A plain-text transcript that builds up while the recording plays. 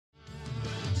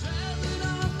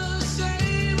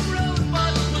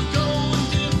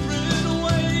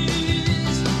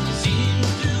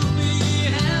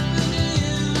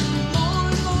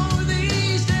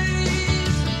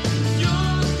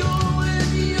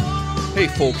Hey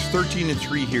folks,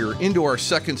 13-3 here, into our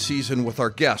second season with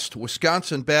our guest,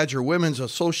 Wisconsin Badger Women's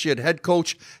Associate Head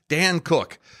Coach Dan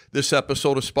Koch. This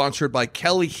episode is sponsored by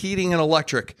Kelly Heating and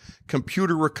Electric,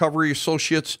 Computer Recovery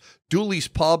Associates, Dooley's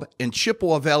Pub, and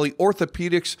Chippewa Valley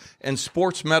Orthopedics and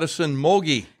Sports Medicine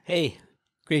Mogi. Hey,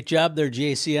 great job there,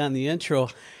 JC, on the intro.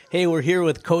 Hey, we're here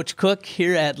with Coach Koch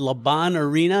here at LeBon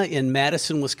Arena in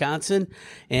Madison, Wisconsin,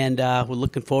 and we're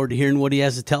looking forward to hearing what he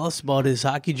has to tell us about his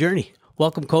hockey journey.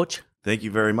 Welcome, Coach. Thank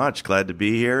you very much. Glad to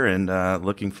be here and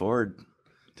looking forward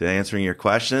to answering your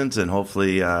questions and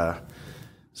hopefully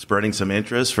spreading some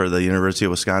interest for the University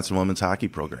of Wisconsin Women's Hockey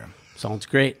Program. Sounds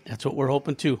great. That's what we're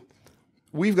hoping too.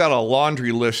 We've got a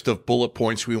laundry list of bullet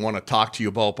points we want to talk to you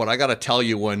about, but I got to tell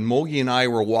you, when Mogi and I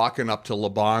were walking up to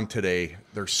LeBon today,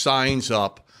 there's signs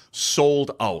up, sold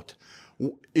out.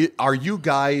 Are you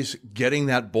guys getting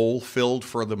that bowl filled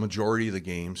for the majority of the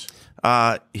games?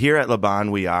 Here at LeBon,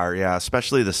 we are, yeah,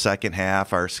 especially the second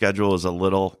half. Our schedule is a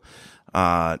little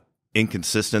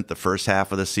inconsistent the first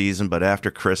half of the season, but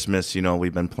after Christmas,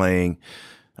 we've been playing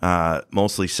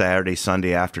mostly Saturday,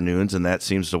 Sunday afternoons, and that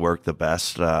seems to work the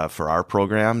best for our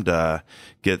program to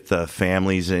get the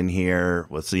families in here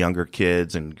with the younger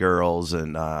kids and girls,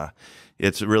 and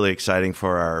it's really exciting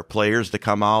for our players to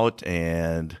come out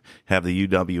and have the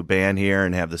UW band here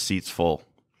and have the seats full.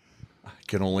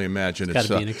 Can only imagine. It's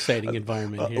got to be an exciting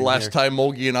environment here. Last time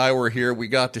Mogi and I were here, we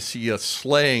got to see a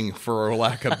slaying, for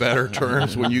lack of better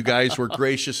terms, when you guys were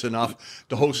gracious enough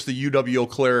to host the UW Eau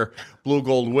Claire Blue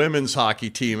Gold women's hockey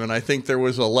team. And I think there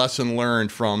was a lesson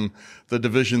learned from the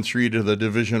Division III to the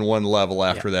Division I level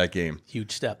after that game.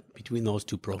 Huge step between those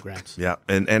two programs. Yeah,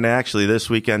 and actually this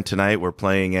weekend tonight we're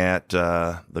playing at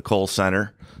the Koch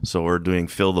Center. So we're doing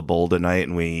Fill the Bowl tonight,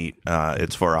 and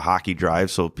it's for a hockey drive,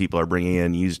 so people are bringing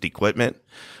in used equipment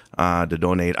to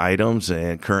donate items,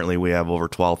 and currently we have over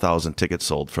 12,000 tickets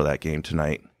sold for that game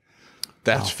tonight.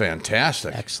 That's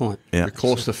fantastic. Excellent. Yeah. You're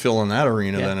close to filling that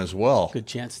arena then as well. Good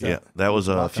chance. Yeah, that was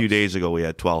a few days ago. We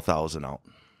had 12,000 out.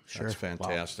 Sure. That's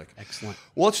fantastic. Wow. Excellent.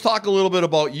 Well, let's talk a little bit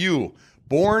about you.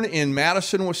 Born in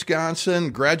Madison,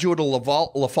 Wisconsin, graduate of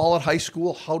La Follette High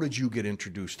School. How did you get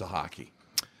introduced to hockey?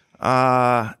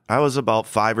 I was about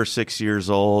 5 or 6 years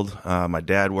old. My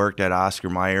dad worked at Oscar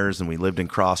Myers, and we lived in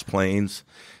Cross Plains.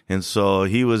 And so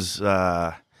he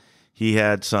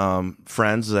had some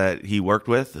friends that he worked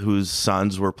with whose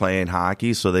sons were playing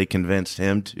hockey, so they convinced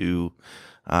him to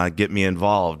get me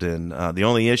involved. And the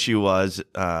only issue was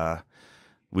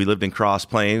we lived in Cross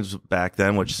Plains back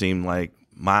then, which seemed like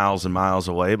miles and miles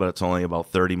away, but it's only about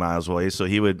 30 miles away. So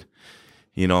he would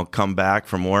come back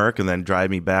from work and then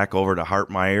drive me back over to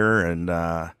Hartmeyer. And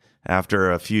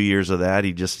after a few years of that,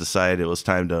 he just decided it was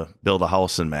time to build a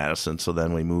house in Madison. So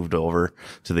then we moved over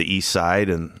to the east side,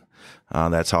 and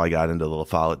that's how I got into the La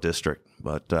Follette district.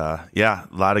 But yeah,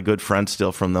 a lot of good friends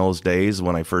still from those days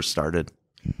when I first started.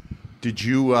 Did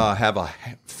you have a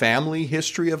family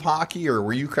history of hockey, or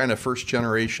were you kind of first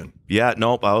generation? Yeah,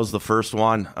 nope, I was the first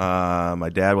one. My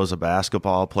dad was a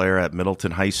basketball player at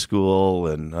Middleton High School,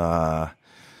 and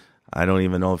I don't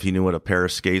even know if he knew what a pair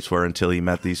of skates were until he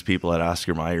met these people at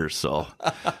Oscar Myers. So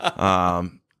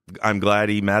I'm glad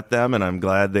he met them, and I'm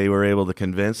glad they were able to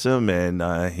convince him,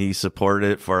 and he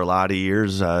supported it for a lot of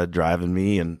years, driving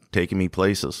me and taking me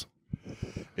places.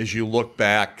 As you look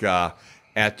back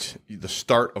at the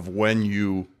start of when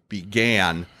you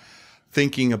began,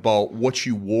 thinking about what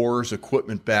you wore as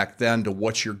equipment back then to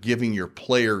what you're giving your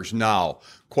players now,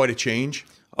 quite a change?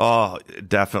 Oh,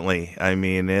 definitely. I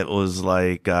mean, it was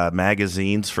like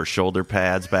magazines for shoulder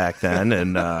pads back then,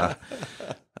 and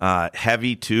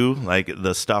heavy too. Like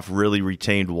the stuff really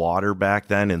retained water back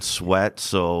then and sweat.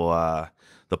 So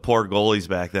the poor goalies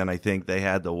back then, I think they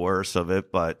had the worst of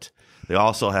it, but they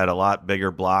also had a lot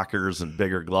bigger blockers and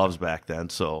bigger gloves back then.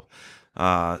 So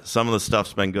some of the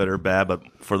stuff's been good or bad, but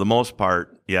for the most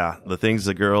part, yeah, the things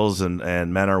the girls and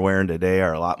men are wearing today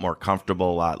are a lot more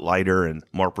comfortable, a lot lighter, and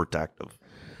more protective.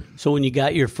 So when you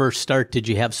got your first start, did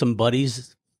you have some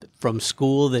buddies from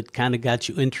school that kind of got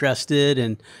you interested,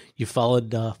 and you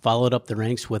followed up the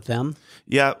ranks with them?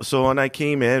 Yeah. So when I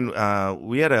came in, I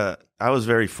was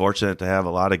very fortunate to have a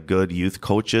lot of good youth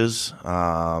coaches,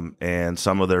 and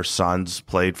some of their sons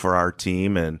played for our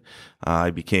team, and I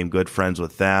became good friends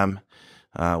with them.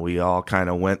 We all kind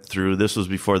of went through. This was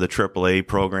before the AAA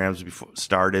programs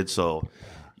started, so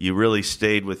you really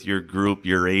stayed with your group,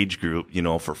 your age group,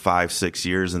 for 5-6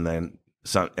 years, and then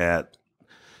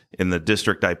in the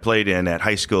district I played in at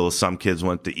high school, some kids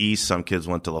went to East, some kids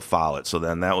went to La Follette. So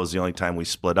then that was the only time we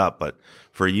split up. But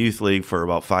for a youth league, for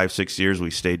about 5-6 years,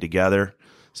 we stayed together.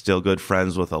 still good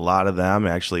friends with a lot of them.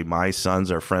 Actually, my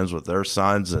sons are friends with their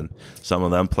sons, and some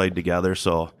of them played together.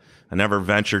 So I never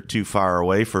ventured too far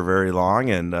away for very long,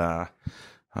 and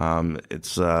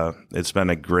it's been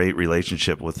a great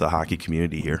relationship with the hockey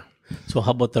community here. So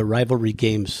how about the rivalry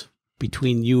games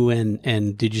between you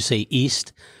and did you say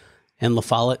East and La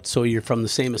Follette? So you're from the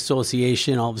same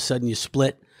association. All of a sudden you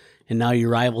split, and now you're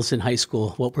rivals in high school.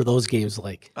 What were those games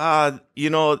like?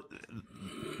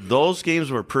 Those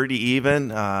games were pretty even.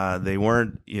 They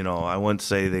weren't, I wouldn't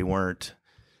say they weren't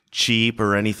cheap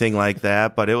or anything like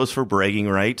that, but it was for bragging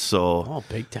rights. So,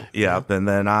 big time. Yeah. And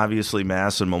then obviously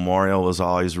Madison Memorial was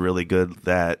always really good.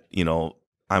 That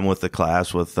I'm with the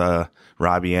class with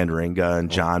Robbie Andringa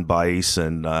and John Bice,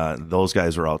 and those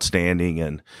guys were outstanding,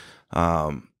 and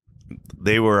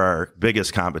they were our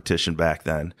biggest competition back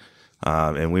then.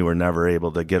 And we were never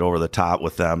able to get over the top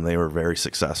with them. They were very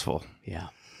successful. Yeah.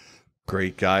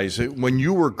 Great guys. When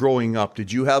you were growing up,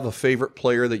 did you have a favorite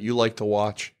player that you liked to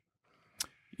watch?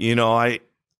 I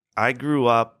grew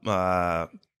up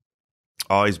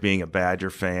always being a Badger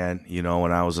fan.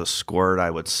 When I was a squirt, I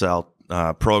would sell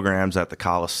programs at the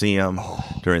Coliseum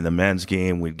during the men's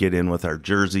game. We'd get in with our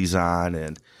jerseys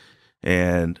on,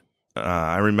 and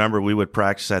I remember we would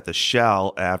practice at the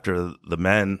Shell after the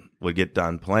men would get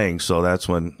done playing. So that's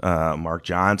when Mark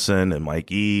Johnson and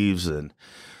Mike Eves and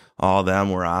all of them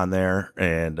were on there.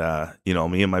 And,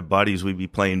 me and my buddies, we'd be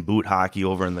playing boot hockey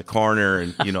over in the corner.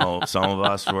 And, some of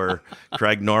us were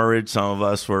Craig Norridge, some of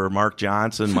us were Mark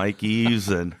Johnson, Mike Eves.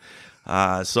 And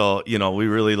so, we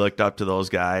really looked up to those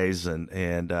guys.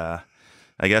 And I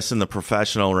guess in the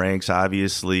professional ranks,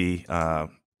 obviously, at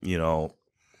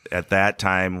that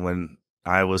time when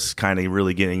I was kind of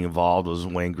really getting involved was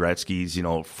Wayne Gretzky's,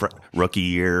 rookie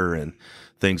year and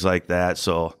things like that.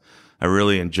 So I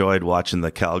really enjoyed watching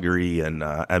the Calgary and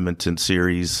Edmonton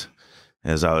series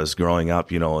as I was growing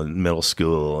up, in middle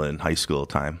school and high school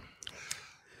time.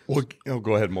 Well,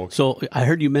 go ahead, Mo. So I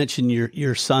heard you mention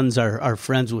your sons are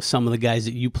friends with some of the guys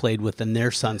that you played with and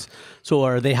their sons. So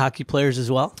are they hockey players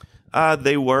as well?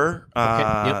 They were.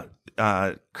 Okay.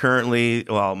 Yep. Currently,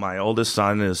 my oldest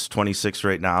son is 26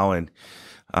 right now, and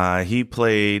he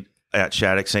played at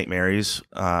Shattuck St. Mary's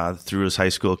through his high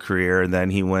school career, and then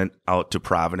he went out to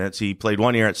Providence. He played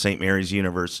 1 year at St. Mary's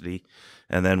University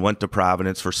and then went to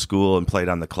Providence for school and played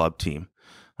on the club team.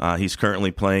 He's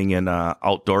currently playing in an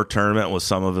outdoor tournament with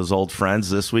some of his old friends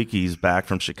this week. He's back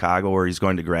from Chicago where he's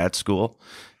going to grad school,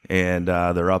 and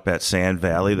they're up at Sand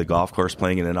Valley, the golf course,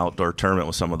 playing in an outdoor tournament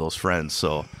with some of those friends.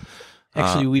 So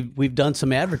actually, we've done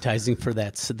some advertising for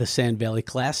that, the Sand Valley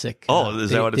Classic. Is that what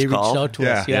it's called? They reached out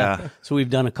to us, yeah. So we've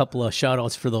done a couple of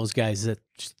shout-outs for those guys. That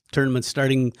tournament's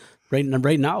starting right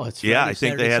now. It's Friday, I think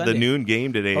Saturday, they had Sunday. the noon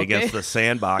game today against the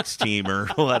Sandbox team or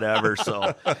whatever.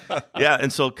 So, yeah,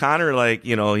 and so Connor,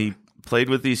 he played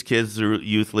with these kids through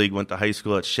youth league, went to high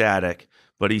school at Shattuck,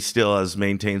 but he still has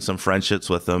maintained some friendships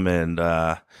with them, and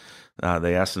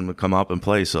they asked him to come up and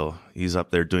play, so he's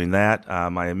up there doing that.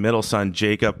 My middle son,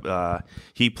 Jacob,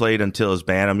 he played until his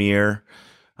Bantam year,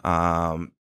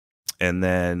 and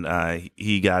then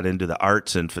he got into the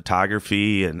arts and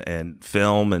photography and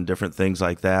film and different things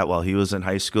like that while he was in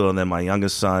high school. And then my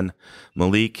youngest son,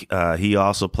 Malik, he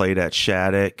also played at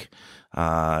Shattuck.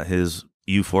 His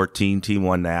U14 team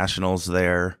won nationals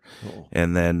there. Oh.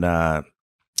 And then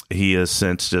he has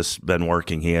since just been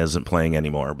working. He isn't playing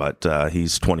anymore, but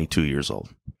he's 22 years old.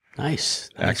 Nice.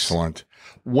 Excellent.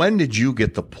 When did you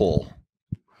get the pull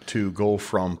to go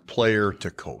from player to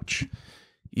coach?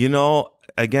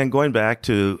 Again, going back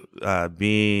to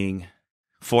being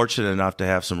fortunate enough to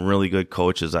have some really good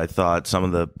coaches, I thought some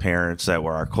of the parents that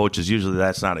were our coaches, usually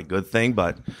that's not a good thing,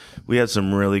 but we had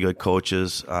some really good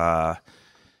coaches. I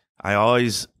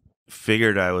always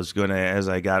figured I was going to, as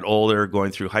I got older,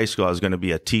 going through high school, I was going to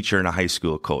be a teacher and a high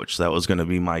school coach. That was going to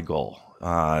be my goal.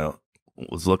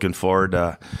 Was looking forward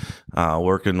to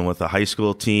working with a high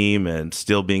school team and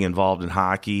still being involved in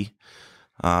hockey.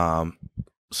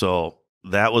 So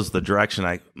that was the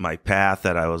direction my path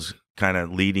that I was kind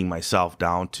of leading myself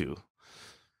down to.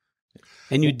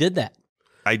 And you did that.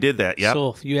 I did that, yeah.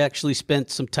 So you actually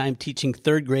spent some time teaching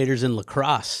third graders in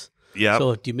lacrosse. Yeah.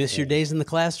 So do you miss your days in the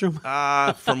classroom?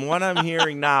 From what I'm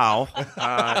hearing now,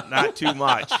 not too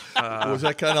much. Was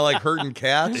that kind of like herding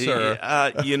cats? Or?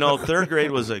 Third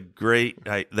grade was a great.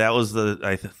 I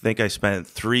think I spent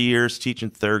 3 years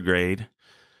teaching third grade,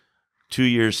 2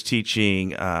 years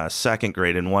teaching second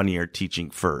grade, and 1 year teaching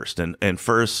first. And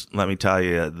first, let me tell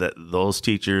you that those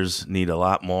teachers need a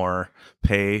lot more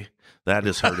pay. That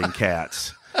is herding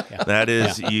cats. Yeah. That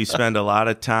is, you spend a lot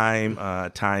of time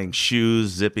tying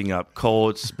shoes, zipping up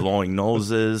coats, blowing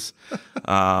noses.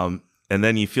 and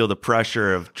then you feel the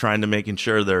pressure of trying to making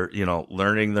sure they're,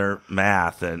 learning their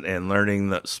math and learning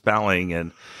the spelling,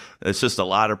 and it's just a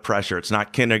lot of pressure. It's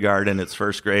not kindergarten, it's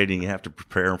first grade, and you have to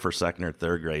prepare them for second or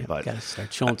third grade. But got to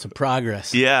start showing some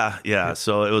progress. Yeah.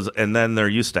 So it was, and then they're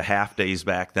used to half days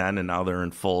back then, and now they're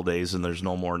in full days, and there's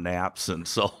no more naps, and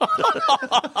so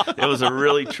it was a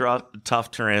really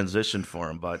tough transition for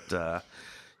them. But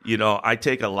I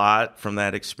take a lot from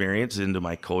that experience into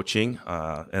my coaching,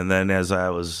 and then as I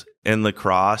was in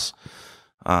lacrosse,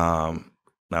 I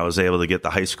was able to get the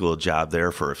high school job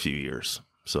there for a few years.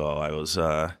 So I was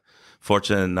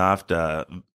fortunate enough to,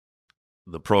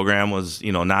 the program was,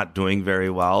 not doing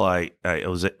very well. I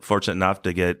was fortunate enough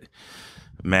to get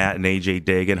Matt and AJ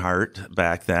Dagenhart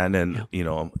back then. And,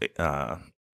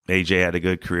 AJ had a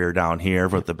good career down here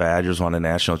with the Badgers, won a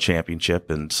national championship.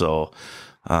 And so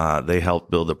they helped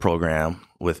build the program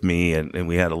with me, and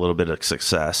we had a little bit of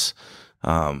success.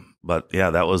 But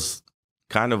yeah, that was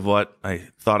kind of what I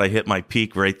thought. I hit my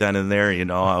peak right then and there.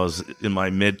 I was in my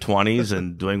mid-20s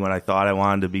and doing what I thought I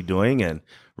wanted to be doing, and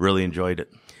really enjoyed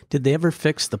it. Did they ever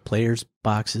fix the players'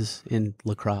 boxes in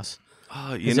lacrosse?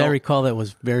 As I recall, that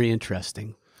was very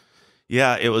interesting.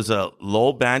 Yeah, it was a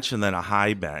low bench and then a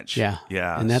high bench. Yeah.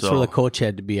 And that's so, where the coach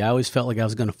had to be. I always felt like I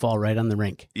was going to fall right on the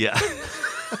rink. Yeah.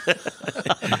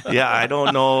 Yeah, I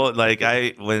don't know. Like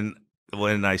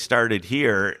when I started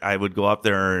here, I would go up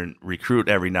there and recruit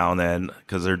every now and then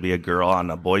because there'd be a girl on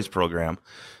the boys program.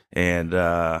 And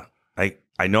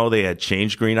I know they had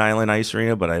changed Green Island Ice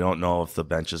Arena, but I don't know if the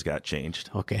benches got changed.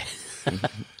 Okay.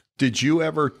 Did you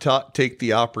ever take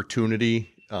the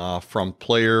opportunity from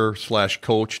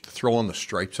player/coach to throw on the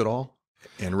stripes at all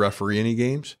and referee any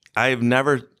games? I've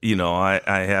never,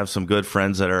 I have some good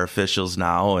friends that are officials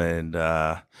now, and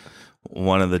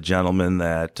one of the gentlemen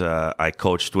that I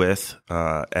coached with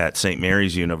at St.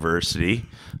 Mary's University,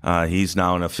 he's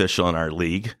now an official in our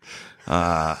league.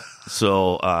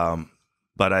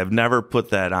 But I've never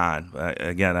put that on.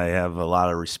 Again, I have a lot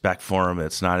of respect for him.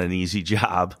 It's not an easy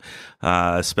job,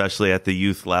 especially at the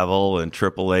youth level and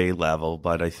AAA level.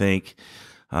 But I think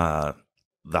the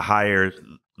higher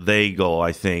they go,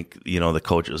 I think, the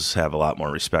coaches have a lot more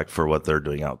respect for what they're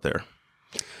doing out there.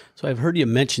 So I've heard you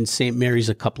mention St. Mary's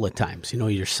a couple of times.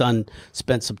 Your son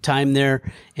spent some time there,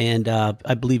 and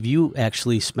I believe you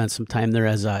actually spent some time there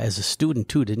as a student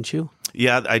too, didn't you?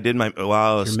 Yeah, I did while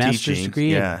I was Your master's teaching.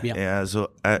 degree? Yeah.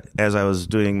 As I was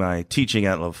doing my teaching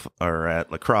at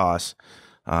lacrosse,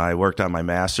 I worked on my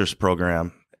master's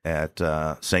program at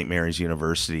St. Mary's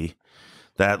University.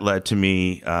 That led to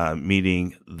me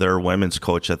meeting their women's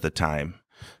coach at the time.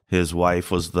 His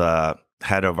wife was the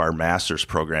head of our master's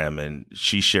program, and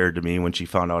she shared to me when she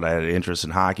found out I had an interest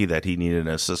in hockey that he needed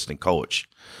an assistant coach.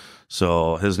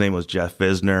 So his name was Jeff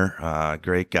Visner,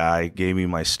 great guy, gave me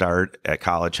my start at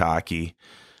college hockey.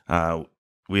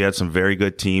 We had some very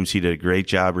good teams. He did a great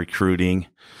job recruiting.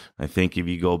 I think if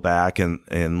you go back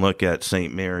and look at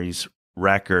St. Mary's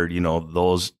record,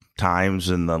 those times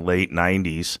in the late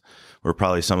 90s were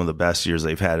probably some of the best years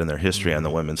they've had in their history on the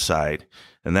women's side.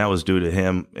 And that was due to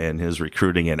him and his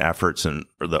recruiting and efforts in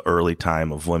the early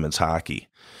time of women's hockey.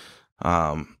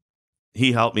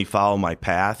 He helped me follow my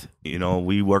path.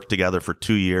 We worked together for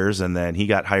 2 years, and then he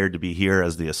got hired to be here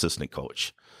as the assistant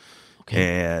coach.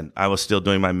 Okay. And I was still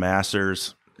doing my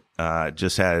master's.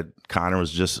 Connor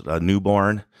was just a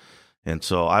newborn. And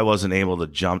so I wasn't able to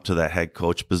jump to that head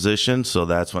coach position. So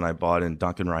that's when I brought in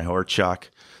Duncan Ryhorchuk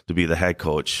to be the head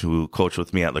coach, who coached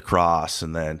with me at lacrosse.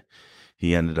 And then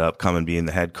he ended up coming being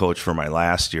the head coach for my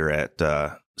last year at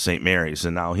St. Mary's,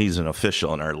 and now he's an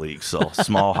official in our league. So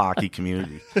small hockey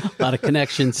community. A lot of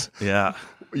connections. Yeah.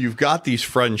 You've got these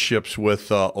friendships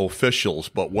with officials,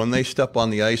 but when they step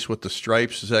on the ice with the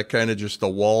stripes, does that kind of just the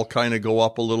wall kind of go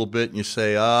up a little bit and you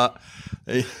say,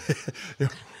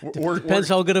 depends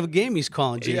how good of a game he's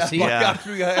calling, JC. Yeah.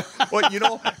 Well,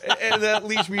 and that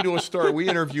leads me to a story. We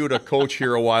interviewed a coach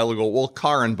here a while ago, Will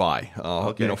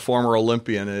Karenby, former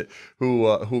Olympian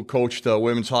who coached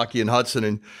women's hockey in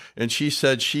Hudson, and she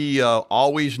said she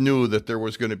always knew that there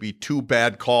was going to be 2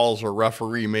 bad calls a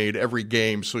referee made every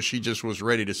game, so she just was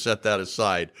ready to set that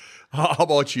aside. How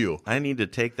about you? I need to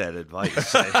take that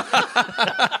advice.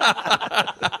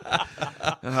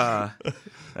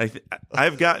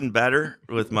 I've gotten better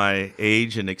with my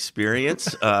age and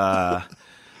experience.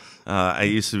 I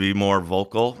used to be more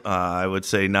vocal. I would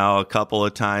say now a couple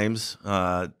of times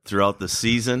throughout the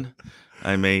season,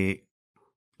 I may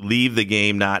leave the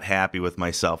game not happy with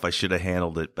myself. I should have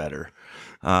handled it better.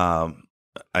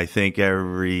 I think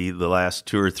the last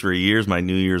 2 or 3 years, my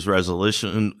New Year's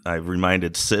resolution, I've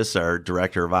reminded Sis, our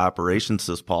director of operations,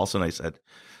 Sis Paulson, I said,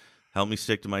 help me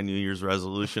stick to my New Year's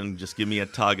resolution. Just give me a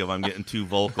tug if I'm getting too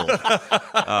vocal.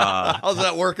 How's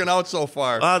that working out so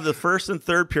far? The first and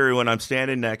third period, when I'm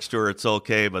standing next to her, it's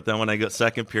okay. But then when I go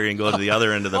second period and go to the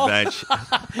other end of the bench,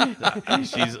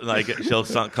 she's like, she'll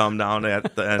come down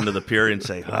at the end of the period and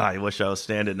say, I wish I was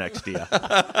standing next to you.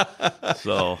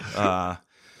 So,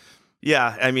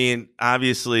 yeah, I mean,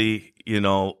 obviously,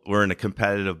 we're in a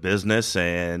competitive business,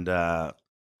 and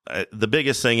the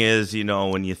biggest thing is,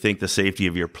 when you think the safety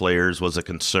of your players was a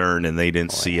concern and they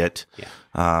didn't see it,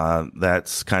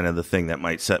 that's kind of the thing that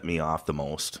might set me off the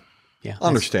most. Yeah,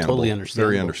 understandable. Totally understandable.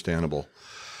 Very understandable.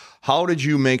 How did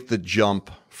you make the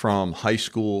jump from high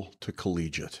school to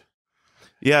collegiate?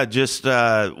 Yeah, just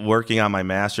working on my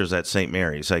master's at St.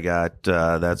 Mary's. I got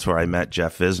that's where I met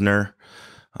Jeff Visner.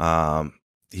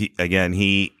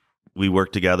 We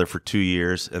worked together for 2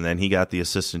 years, and then he got the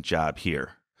assistant job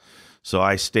here. So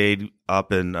I stayed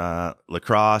up in La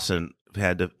Crosse and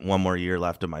had one more year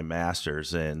left of my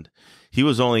master's. And he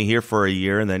was only here for a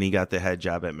year, and then he got the head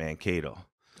job at Mankato.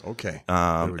 Okay.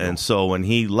 And so when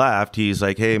he left, he's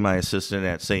like, hey, my assistant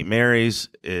at St. Mary's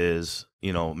is,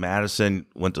 Madison,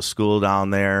 went to school down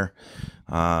there.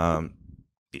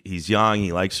 He's young.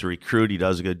 He likes to recruit. He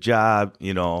does a good job,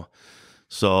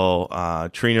 So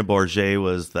Trina Bourget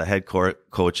was the head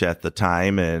coach at the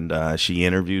time, and she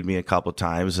interviewed me a couple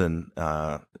times. And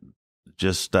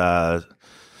just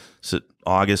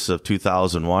August of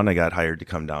 2001, I got hired to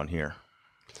come down here.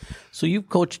 So you've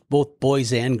coached both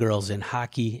boys and girls in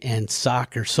hockey and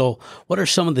soccer. So what are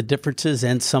some of the differences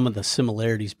and some of the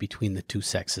similarities between the two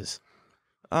sexes?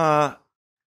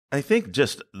 I think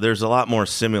just there's a lot more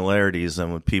similarities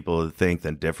than what people think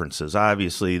than differences.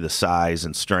 Obviously, the size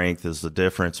and strength is the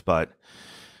difference, but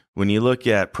when you look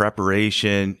at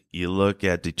preparation, you look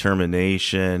at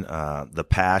determination, the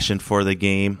passion for the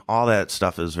game, all that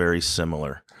stuff is very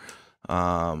similar.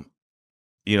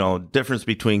 Difference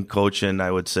between coaching,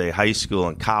 I would say high school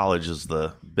and college is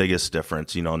the biggest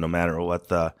difference. No matter what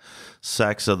the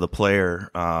sex of the player,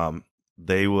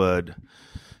 they would...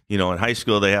 in high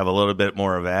school, they have a little bit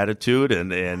more of attitude,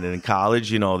 and in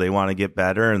college, they want to get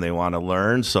better and they want to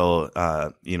learn.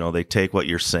 So, they take what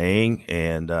you're saying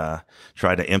and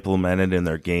try to implement it in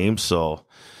their game. So,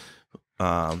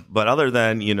 but other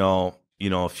than,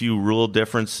 a few rule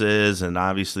differences and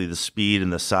obviously the speed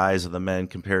and the size of the men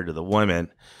compared to the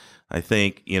women, I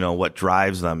think, what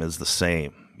drives them is the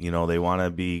same. They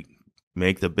want to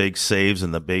make the big saves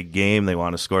in the big game. They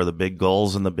want to score the big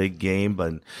goals in the big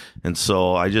game. And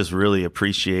so I just really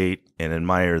appreciate and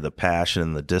admire the passion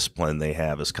and the discipline they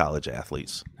have as college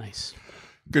athletes. Nice.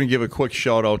 Going to give a quick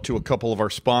shout out to a couple of our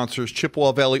sponsors.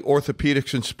 Chippewa Valley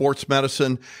Orthopedics and Sports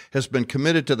Medicine has been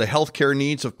committed to the healthcare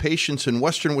needs of patients in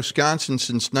western Wisconsin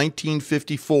since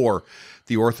 1954.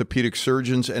 The orthopedic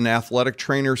surgeons and athletic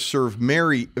trainers serve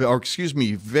many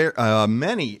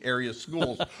area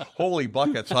schools. Holy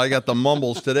buckets, I got the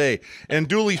mumbles today. And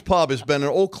Dooley's Pub has been an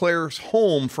Eau Claire's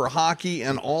home for hockey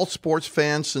and all sports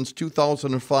fans since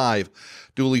 2005.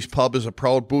 Dooley's Pub is a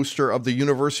proud booster of the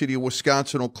University of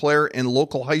Wisconsin-Eau Claire and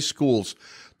local high schools.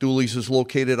 Dooley's is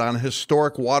located on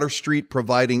historic Water Street,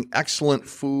 providing excellent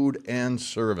food and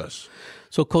service.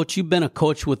 So, Coach, you've been a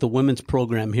coach with the women's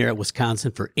program here at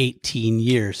Wisconsin for 18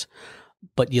 years,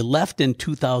 but you left in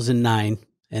 2009,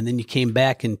 and then you came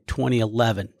back in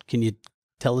 2011. Can you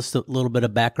tell us a little bit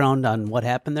of background on what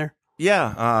happened there?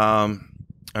 Yeah.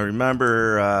 I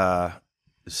remember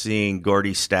seeing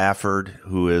Gordy Stafford,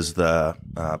 who is the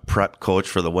prep coach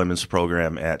for the women's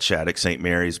program at Shattuck St.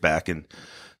 Mary's back in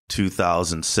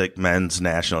 2006 men's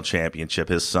national championship.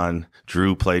 His son,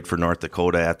 Drew, played for North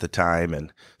Dakota at the time.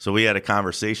 And so we had a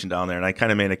conversation down there, and I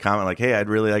kind of made a comment like, hey, I'd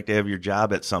really like to have your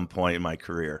job at some point in my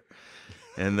career.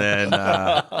 And then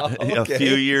a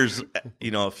few years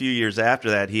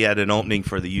after that, he had an opening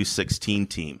for the U16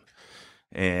 team.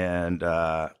 And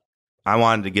I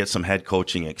wanted to get some head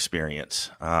coaching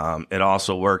experience. It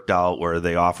also worked out where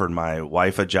they offered my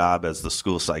wife a job as the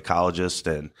school psychologist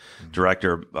and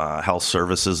director of health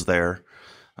services there.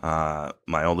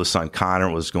 My oldest son,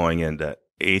 Connor, was going into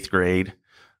 8th grade.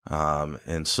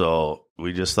 And so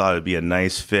we just thought it'd be a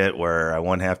nice fit where I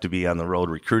wouldn't have to be on the road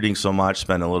recruiting so much,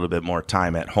 spend a little bit more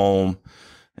time at home,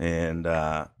 and,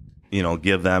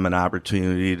 give them an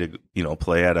opportunity to,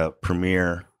 play at a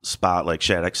premier spot like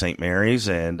Shattuck St. Mary's.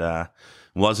 And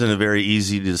wasn't a very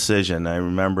easy decision. I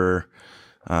remember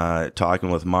talking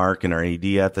with Mark and our AD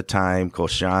at the time,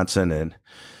 Coach Johnson, and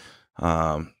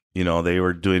they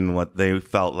were doing what they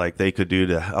felt like they could do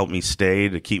to help me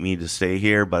to keep me to stay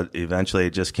here. But eventually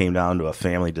it just came down to a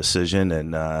family decision,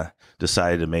 and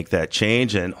decided to make that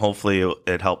change. And hopefully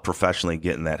it helped professionally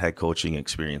getting that head coaching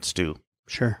experience too.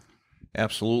 Sure.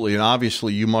 Absolutely. And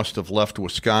obviously you must have left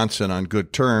Wisconsin on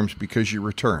good terms because you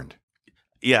returned.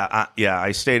 Yeah,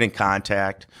 I stayed in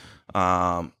contact.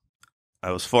 I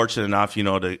was fortunate enough,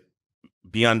 to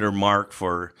be under Mark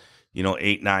for,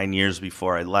 8-9 years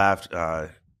before I left.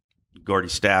 Gordy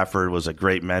Stafford was a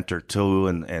great mentor too,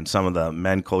 and some of the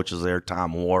men coaches there,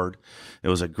 Tom Ward. It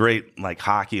was a great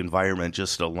hockey environment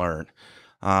just to learn.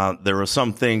 There were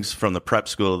some things from the prep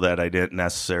school that I didn't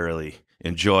necessarily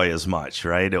enjoy as much,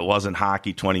 right? It wasn't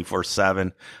hockey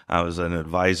 24/7. I was an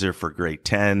advisor for grade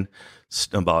 10,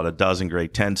 about a dozen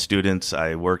grade 10 students.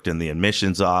 I worked in the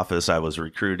admissions office. I was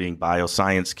recruiting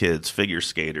bioscience kids, figure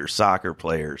skaters, soccer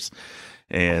players,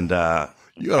 and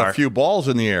you got a few balls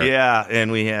in the air. Yeah,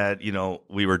 and we had,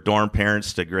 we were dorm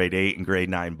parents to grade 8 and grade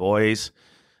 9 boys.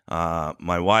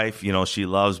 My wife, she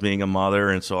loves being a mother,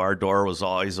 and so our door was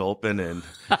always open. And,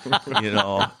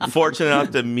 fortunate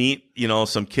enough to meet,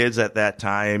 some kids at that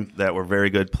time that were very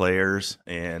good players.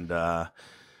 And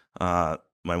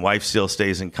my wife still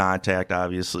stays in contact.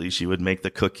 Obviously, she would make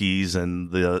the cookies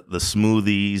and the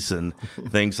smoothies and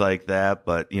things like that.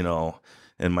 But,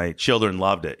 and my children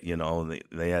loved it.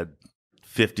 They had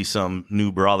 50-some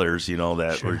new brothers,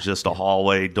 that Sure. were just a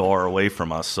hallway door away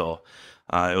from us. So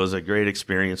it was a great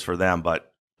experience for them.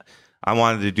 But I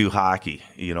wanted to do hockey.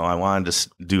 I wanted to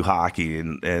do hockey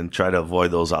and try to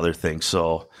avoid those other things.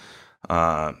 So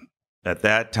at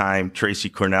that time, Tracy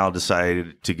Cornell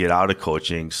decided to get out of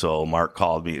coaching. So Mark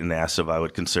called me and asked if I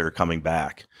would consider coming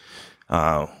back.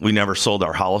 We never sold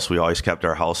our house. We always kept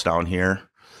our house down here.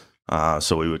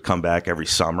 So we would come back every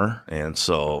summer. And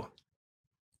so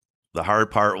the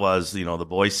hard part was, the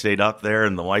boys stayed up there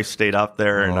and the wife stayed up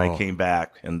there, and I came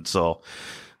back. And so,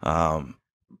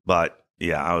 but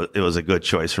yeah, it was a good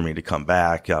choice for me to come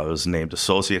back. I was named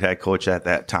associate head coach at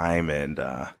that time, and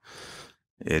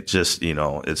it just,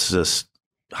 it's just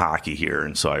hockey here.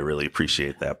 And so I really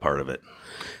appreciate that part of it.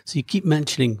 So you keep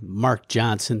mentioning Mark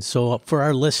Johnson. So for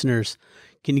our listeners,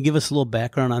 can you give us a little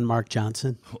background on Mark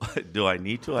Johnson? Do I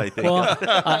need to? I think.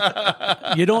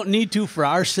 Well, you don't need to for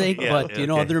our sake, Yeah, but,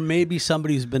 okay. there may be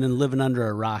somebody who's been living under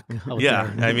a rock out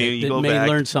Yeah, there. I mean, you that go may back-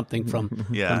 learn something from him.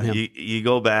 You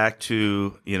go back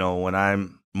to,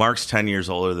 when Mark's 10 years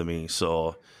older than me.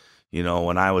 So,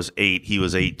 when I was 8, he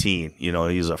was 18. He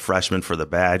was a freshman for the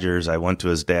Badgers. I went to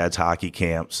his dad's hockey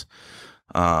camps.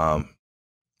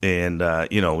 And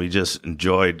we just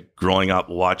enjoyed growing up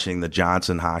watching the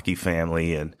Johnson hockey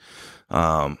family. And,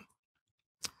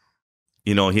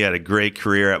 he had a great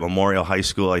career at Memorial High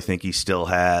School. I think he still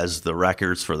has the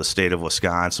records for the state of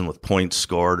Wisconsin with points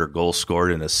scored or goals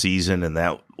scored in a season. And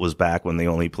that was back when they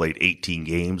only played 18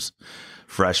 games.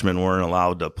 Freshmen weren't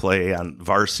allowed to play on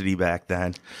varsity back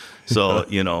then. So,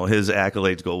 his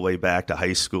accolades go way back to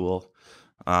high school.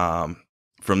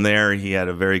 From there, he had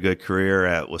a very good career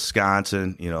at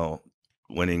Wisconsin,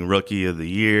 winning Rookie of the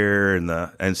Year in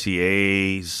the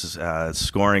NCAAs,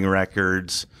 scoring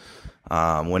records,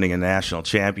 winning a national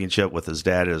championship with his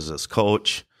dad as his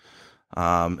coach.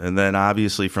 And then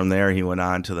obviously from there, he went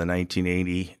on to the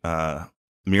 1980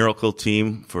 Miracle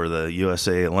team for the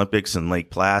USA Olympics in Lake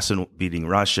Placid, beating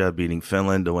Russia, beating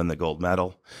Finland to win the gold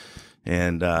medal.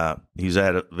 And he's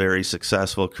had a very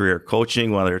successful career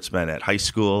coaching, whether it's been at high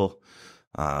school,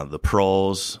 the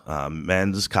pros,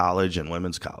 men's college, and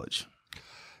women's college.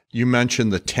 You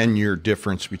mentioned the 10-year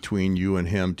difference between you and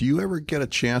him. Do you ever get a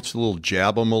chance to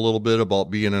jab him a little bit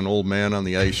about being an old man on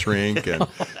the ice rink and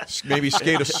maybe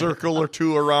skate a circle or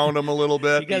two around him a little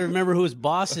bit? You got to remember who his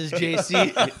boss is,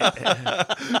 JC.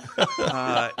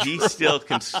 He still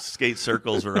can skate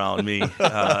circles around me,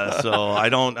 so I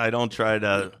don't try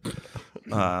to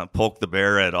poke the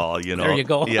bear at all. There you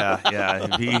go.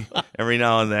 Yeah. Every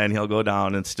now and then he'll go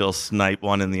down and still snipe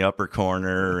one in the upper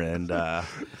corner, and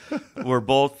we're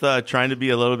both trying to be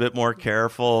a little bit more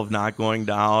careful of not going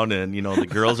down. And the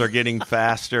girls are getting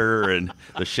faster, and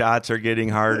the shots are getting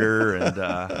harder.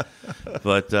 And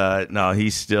but no,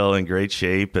 he's still in great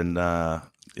shape, and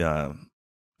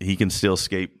he can still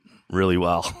skate really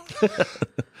well.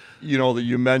 That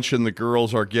you mentioned the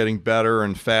girls are getting better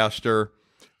and faster.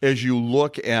 As you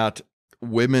look at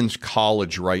women's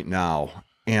college right now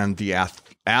and the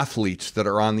athletes that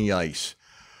are on the ice,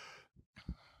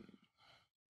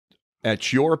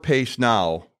 at your pace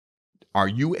now, are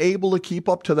you able to keep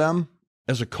up to them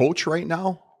as a coach right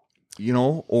now?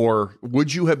 Or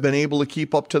would you have been able to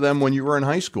keep up to them when you were in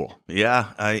high school? Yeah,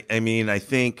 I mean, I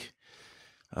think,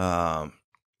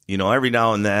 every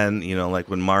now and then, like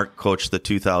when Mark coached the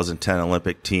 2010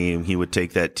 Olympic team, he would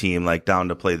take that team down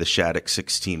to play the Shattuck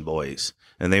 16 boys,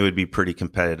 and they would be pretty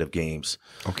competitive games.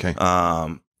 Okay.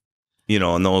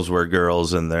 and those were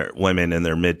girls and their women in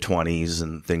their mid-20s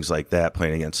and things like that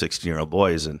playing against 16-year-old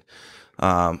boys. And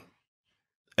I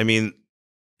mean,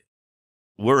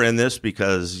 we're in this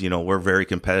because, we're very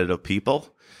competitive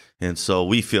people. And so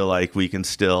we feel like we can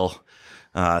still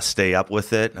stay up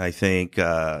with it. I think,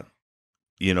 the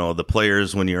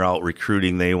players, when you're out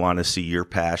recruiting, they want to see your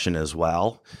passion as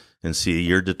well and see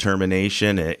your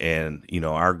determination. And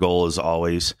our goal is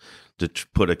always to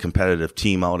put a competitive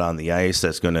team out on the ice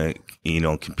that's going to,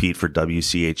 compete for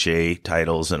WCHA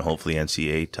titles and hopefully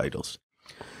NCAA titles.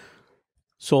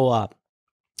 So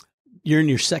you're in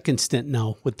your second stint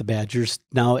now with the Badgers,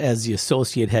 now as the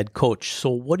associate head coach. So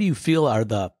what do you feel are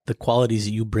the qualities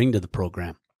that you bring to the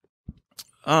program?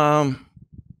 One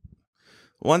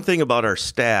thing about our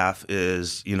staff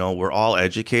is, we're all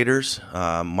educators.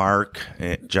 Mark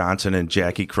Johnson and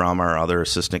Jackie Crum, our other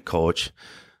assistant coach,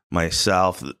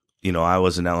 myself, I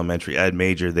was an elementary ed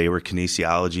major. They were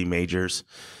kinesiology majors.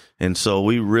 And so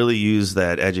we really use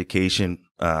that education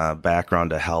background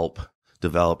to help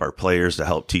develop our players, to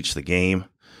help teach the game.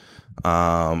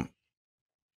 I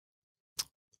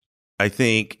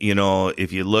think,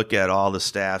 if you look at all the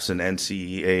staffs in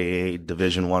NCAA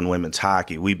Division I women's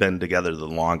hockey, we've been together the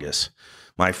longest.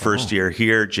 My first year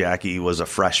here, Jackie was a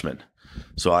freshman.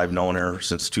 So I've known her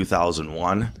since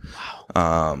 2001.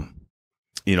 Wow.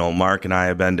 Mark and I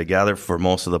have been together for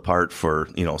most of the part for,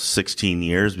 16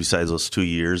 years, besides those 2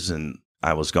 years. And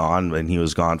I was gone and he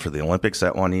was gone for the Olympics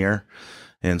that 1 year.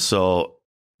 And so,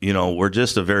 we're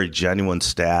just a very genuine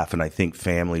staff. And I think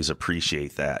families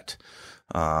appreciate that.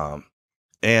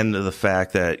 And the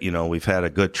fact that, we've had a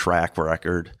good track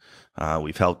record.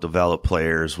 We've helped develop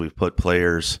players. We've put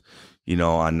players,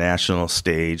 on national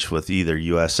stage with either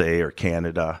USA or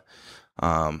Canada.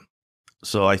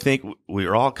 So I think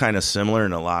we're all kind of similar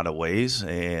in a lot of ways.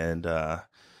 And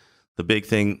the big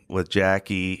thing with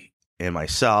Jackie and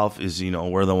myself is,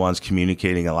 we're the ones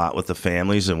communicating a lot with the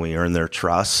families and we earn their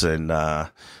trust. And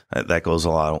that goes a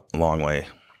long way.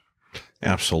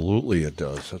 Absolutely, it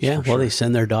does. That's well, they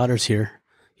send their daughters here.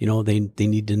 They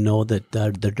need to know that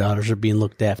their daughters are being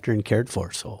looked after and cared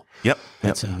for. So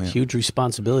that's a huge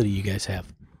responsibility you guys have.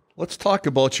 Let's talk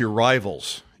about your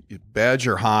rivals.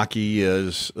 Badger hockey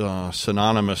is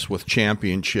synonymous with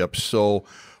championships. So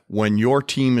when your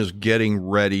team is getting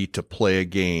ready to play a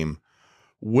game,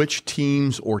 which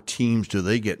teams do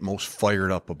they get most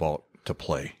fired up about to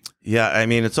play? Yeah, I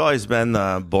mean, it's always been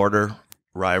the border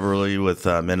rivalry with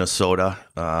Minnesota.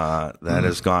 That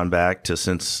has gone back to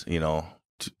since,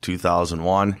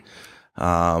 2001.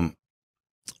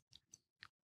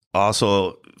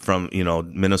 Also from,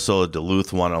 Minnesota,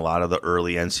 Duluth won a lot of the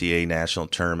early NCAA national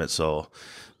tournaments. So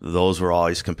those were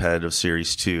always competitive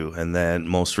series too. And then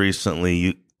most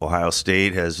recently, Ohio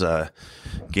State has got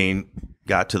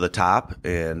to the top.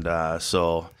 And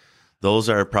so those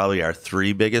are probably our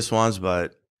three biggest ones,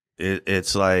 but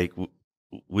it's like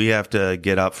we have to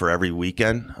get up for every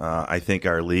weekend. I think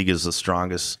our league is the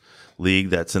strongest league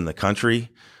that's in the country,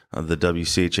 the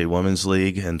WCHA Women's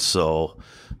League. And so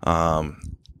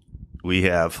we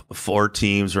have 4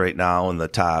 teams right now in the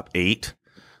top 8,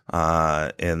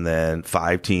 and then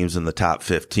 5 teams in the top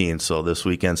 15. So this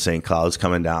weekend, St. Cloud's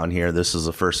coming down here. This is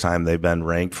the first time they've been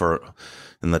ranked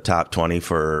in the top 20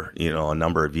 for, a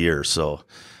number of years. So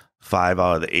 5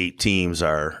 out of the 8 teams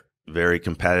are very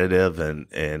competitive,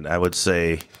 and I would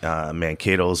say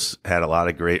Mankato's had a lot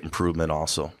of great improvement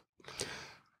also.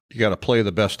 You got to play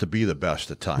the best to be the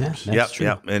best at times.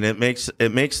 Yep. And it makes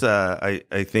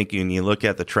I think when you look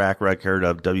at the track record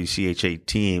of WCHA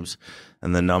teams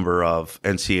and the number of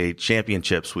NCAA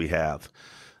championships we have,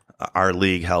 our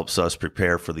league helps us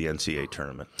prepare for the NCAA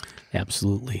tournament.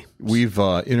 Absolutely. We've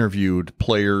interviewed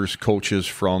players, coaches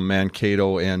from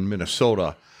Mankato and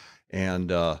Minnesota,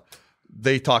 and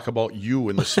they talk about you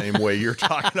in the same way you're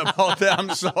talking about them.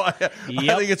 So I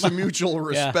think it's a mutual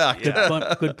respect.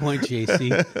 Yeah. Good point,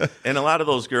 JC. And a lot of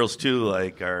those girls, too,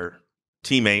 like are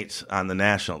teammates on the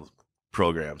national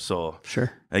program. So,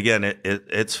 sure. Again,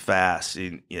 it's fast.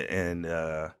 And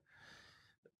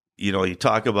you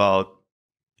talk about,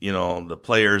 the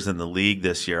players in the league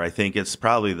this year. I think it's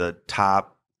probably the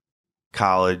top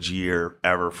college year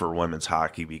ever for women's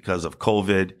hockey because of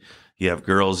COVID. You have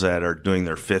girls that are doing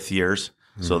their 5th years,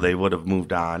 so they would have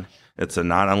moved on. It's a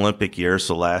non-Olympic year,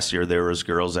 so last year there was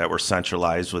girls that were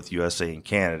centralized with USA and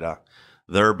Canada.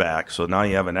 They're back, so now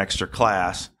you have an extra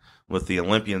class with the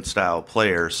Olympian-style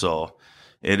players. So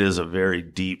it is a very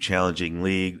deep, challenging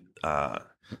league.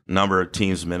 Number of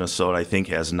teams, Minnesota, I think,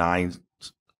 has 9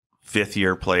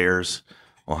 5th-year players.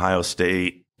 Ohio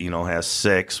State, has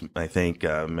 6. I think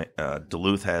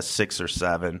Duluth has 6 or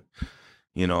 7.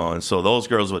 And so those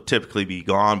girls would typically be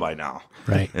gone by now.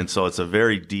 Right. And so it's a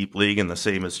very deep league, and the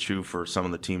same is true for some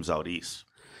of the teams out east.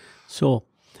 So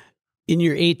in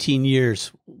your 18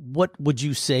 years, what would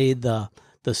you say the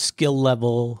skill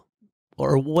level,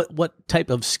 or what type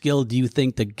of skill do you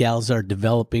think the gals are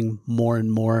developing more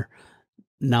and more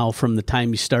now from the time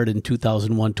you started in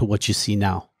 2001 to what you see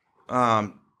now?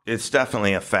 It's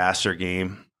definitely a faster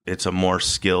game. It's a more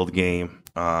skilled game.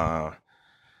 Our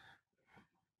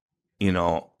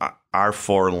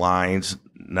 4 lines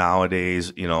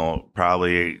nowadays,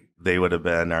 probably they would have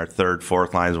been, our 3rd,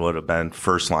 4th lines would have been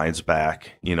first lines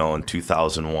back, in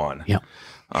 2001. Yeah.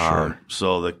 Sure.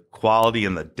 So the quality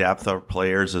and the depth of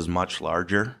players is much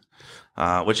larger,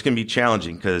 which can be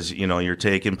challenging because, you're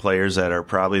taking players that are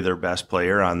probably their best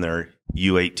player on their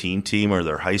U18 team or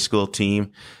their high school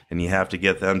team, and you have to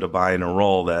get them to buy in a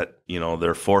role that, they're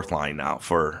 4th line now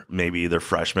for maybe their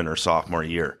freshman or sophomore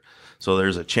year. So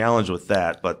there's a challenge with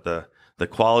that, but the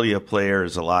quality of player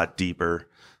is a lot deeper.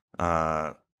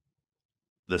 The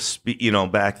speed,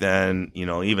 back then,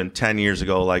 even 10 years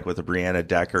ago, like with a Brianna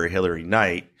Decker or Hillary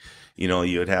Knight,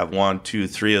 you would have 1, 2,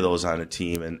 3 of those on a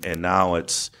team, and now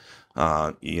it's,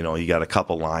 you got a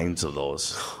couple lines of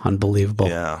those. Unbelievable.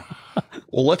 Yeah.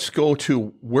 Well, let's go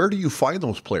to, where do you find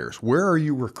those players? Where are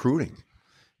you recruiting?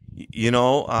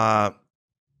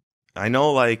 I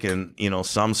know like in,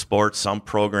 some sports, some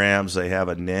programs, they have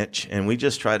a niche, and we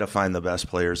just try to find the best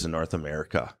players in North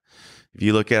America. If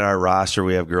you look at our roster,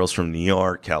 we have girls from New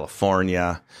York,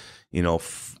 California,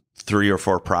 3 or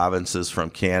 4 provinces from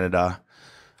Canada.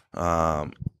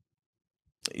 But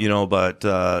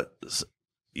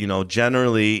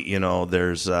generally,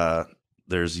 there's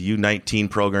U19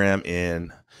 program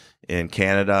in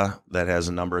Canada that has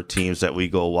a number of teams that we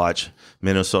go watch.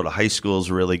 Minnesota high school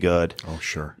is really good. Oh,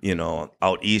 sure.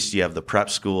 Out east, you have the prep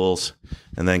schools,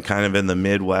 and then kind of in the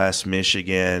Midwest,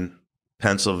 Michigan,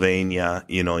 Pennsylvania,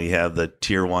 you have the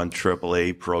Tier 1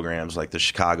 AAA programs like the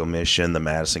Chicago Mission, the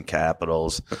Madison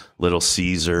Capitals, Little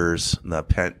Caesars, the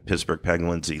Pittsburgh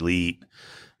Penguins Elite.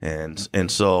 And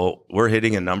so we're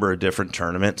hitting a number of different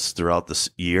tournaments throughout this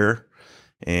year,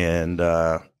 and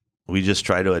we just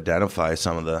try to identify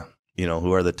some of the,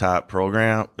 who are the top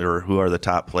program or who are the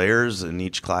top players in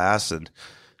each class and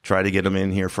try to get them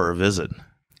in here for a visit.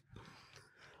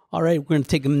 All right, we're going to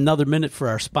take another minute for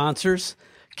our sponsors.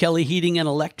 Kelly Heating and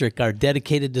Electric are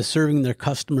dedicated to serving their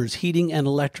customers' heating and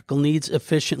electrical needs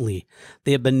efficiently.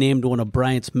 They have been named one of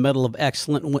Bryant's Medal of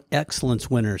Excellence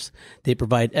winners. They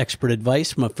provide expert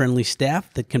advice from a friendly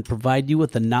staff that can provide you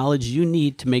with the knowledge you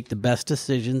need to make the best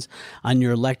decisions on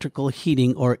your electrical,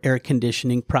 heating, or air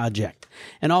conditioning project.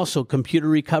 And also Computer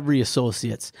Recovery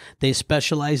Associates. They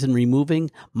specialize in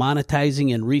removing,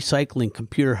 monetizing, and recycling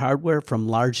computer hardware from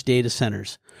large data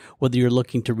centers. Whether you're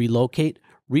looking to relocate,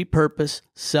 repurpose,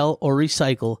 sell, or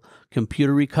recycle,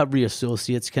 Computer Recovery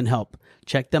Associates can help.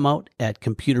 Check them out at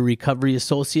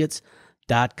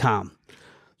computerrecoveryassociates.com.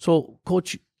 So,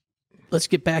 Coach, let's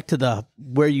get back to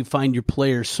where you find your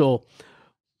players. So,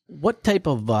 what type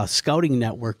of scouting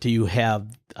network do you have?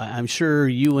 I'm sure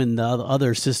you and the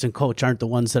other assistant coach aren't the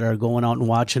ones that are going out and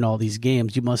watching all these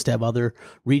games. You must have other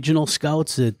regional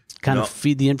scouts that kind of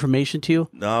feed the information to you?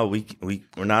 No, we're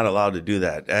not allowed to do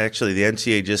that. Actually, the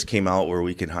NCAA just came out where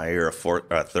we can hire a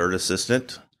 3rd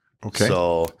assistant. Okay.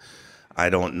 So I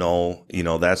don't know,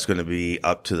 that's going to be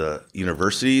up to the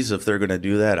universities if they're going to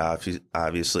do that,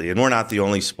 obviously. And we're not the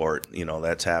only sport,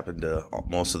 that's happened to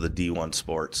most of the D1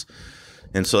 sports.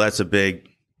 And so that's a big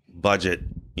budget,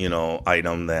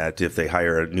 item that if they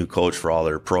hire a new coach for all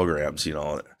their programs,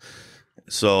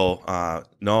 So,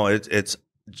 no, it's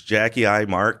Jackie,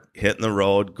 Mark, hitting the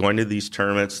road, going to these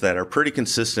tournaments that are pretty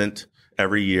consistent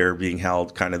every year, being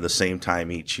held kind of the same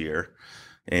time each year.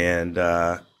 And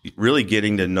really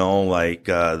getting to know,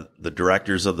 the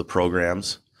directors of the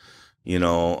programs. There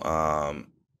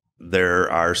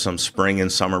are some spring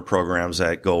and summer programs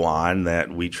that go on that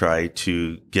we try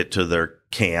to get to their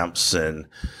camps and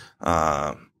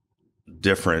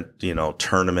different,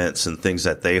 tournaments and things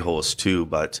that they host too.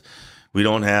 But we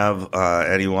don't have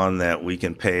anyone that we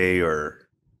can pay or,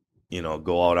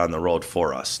 go out on the road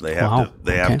for us. They have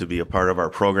have to be a part of our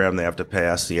program. They have to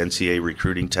pass the NCAA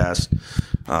recruiting test,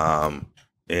 and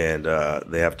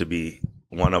they have to be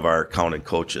one of our counted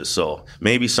coaches. So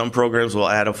maybe some programs will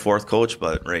add a 4th coach,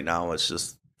 but right now it's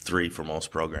just 3 for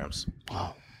most programs.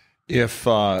 Wow. If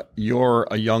you're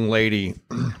a young lady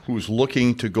who's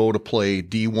looking to go to play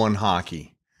D1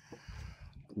 hockey,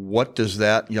 what does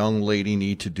that young lady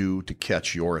need to do to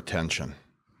catch your attention?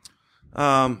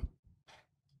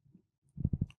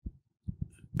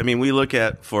 We look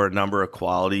for a number of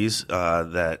qualities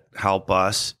that help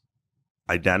us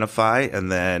identify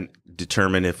and then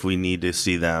determine if we need to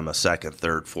see them a second,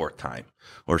 third, fourth time,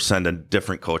 or send a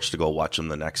different coach to go watch them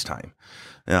the next time.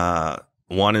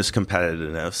 One is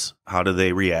competitiveness. How do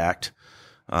they react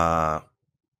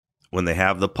when they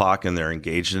have the puck and they're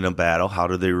engaged in a battle? How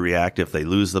do they react if they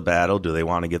lose the battle? Do they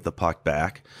want to get the puck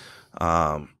back?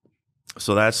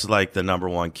 So that's like the number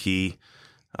one key.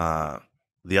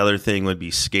 The other thing would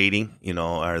be skating.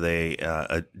 Are they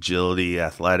agility,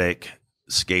 athletic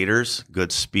skaters,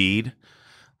 good speed?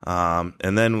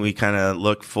 And then we kind of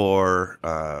look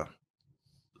for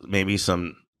maybe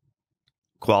some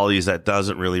qualities that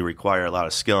doesn't really require a lot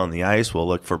of skill on the ice. We'll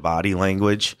look for body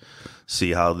language,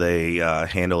 see how they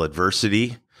handle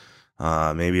adversity.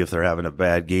 Maybe if they're having a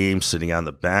bad game, sitting on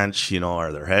the bench,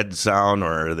 are their heads down,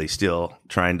 or are they still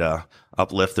trying to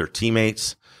uplift their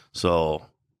teammates? So,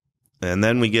 and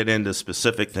then we get into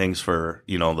specific things for,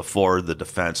 the forward, the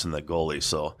defense, and the goalie.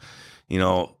 So,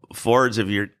 forwards, if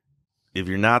you're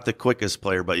not the quickest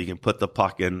player, but you can put the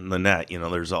puck in the net,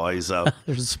 there's always a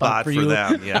spot for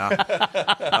them.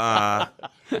 Yeah.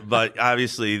 But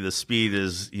obviously the speed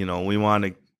is, we want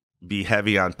to be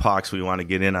heavy on pucks. We want to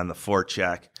get in on the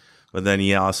forecheck, but then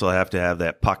you also have to have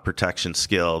that puck protection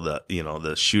skill,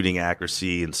 the shooting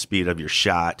accuracy and speed of your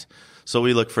shot. So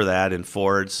we look for that in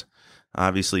forwards.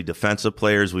 Obviously, defensive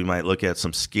players, we might look at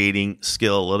some skating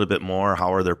skill a little bit more.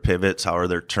 How are their pivots? How are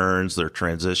their turns, their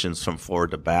transitions from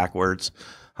forward to backwards?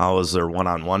 How is their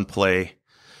one-on-one play?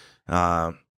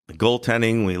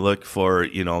 Goaltending, we look for,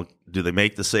 do they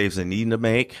make the saves they need to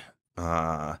make?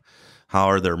 How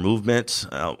are their movements?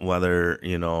 Whether,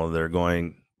 they're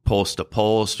going post to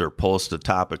post or post to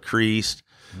top of crease.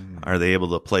 Are they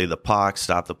able to play the puck,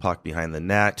 stop the puck behind the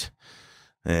net?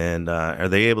 And are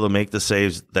they able to make the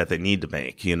saves that they need to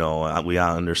make? We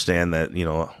all understand that,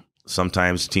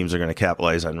 sometimes teams are going to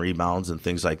capitalize on rebounds and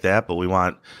things like that, but we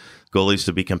want goalies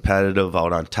to be competitive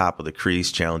out on top of the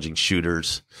crease, challenging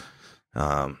shooters.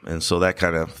 And so that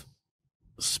kind of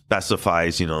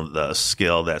specifies, the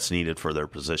skill that's needed for their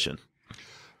position.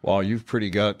 Well, you've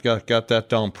got that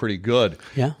down pretty good.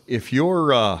 Yeah. If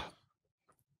you're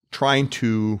trying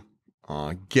to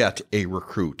get a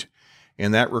recruit,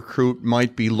 and that recruit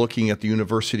might be looking at the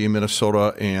University of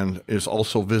Minnesota and is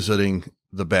also visiting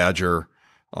the Badger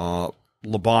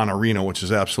Laban Arena, which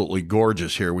is absolutely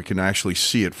gorgeous here. We can actually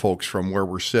see it, folks, from where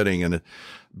we're sitting, in a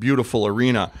beautiful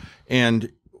arena.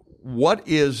 And what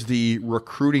is the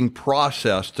recruiting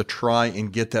process to try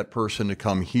and get that person to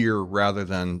come here rather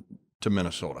than to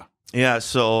Minnesota? Yeah,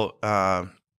 so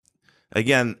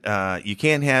again, you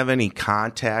can't have any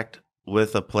contact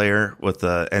with a player with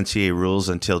the NCAA rules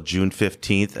until June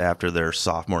 15th after their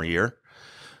sophomore year.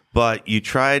 But you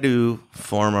try to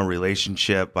form a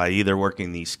relationship by either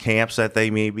working these camps that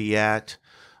they may be at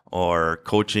or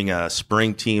coaching a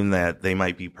spring team that they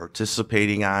might be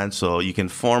participating on. So you can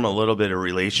form a little bit of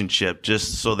relationship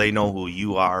just so they know who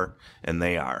you are and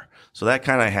they are. So that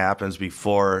kind of happens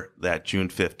before that June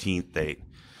 15th date.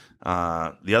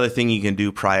 The other thing you can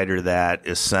do prior to that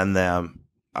is send them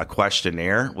a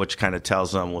questionnaire, which kind of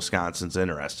tells them Wisconsin's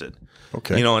interested.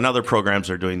 Okay. And other programs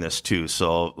are doing this too.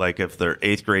 So like if they're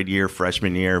 8th grade year,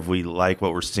 freshman year, if we like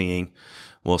what we're seeing,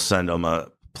 we'll send them a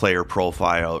player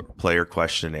profile, player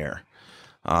questionnaire.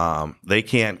 They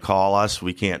can't call us.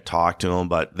 We can't talk to them,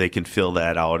 but they can fill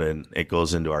that out and it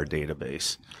goes into our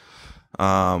database.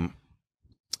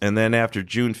 And then after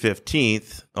June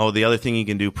 15th, the other thing you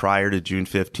can do prior to June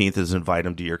 15th is invite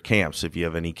them to your camps if you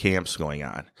have any camps going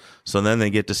on. So then they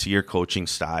get to see your coaching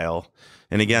style.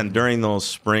 And again, during those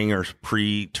spring or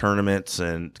pre-tournaments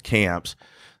and camps,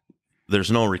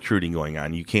 there's no recruiting going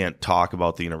on. You can't talk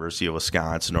about the University of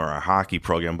Wisconsin or our hockey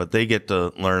program, but they get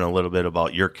to learn a little bit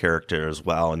about your character as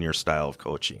well and your style of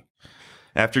coaching.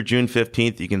 After June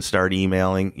 15th, you can start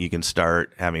emailing. You can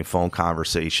start having phone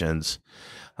conversations.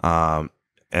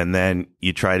 And then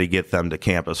you try to get them to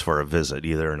campus for a visit,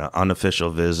 either an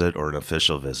unofficial visit or an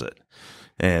official visit.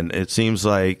 And it seems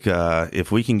like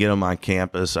if we can get them on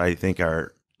campus, I think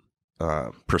our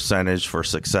percentage for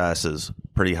success is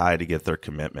pretty high to get their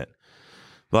commitment.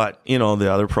 But,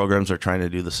 the other programs are trying to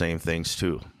do the same things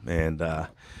too. And,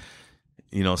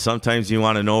 sometimes you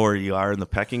want to know where you are in the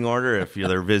pecking order, if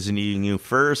they're visiting you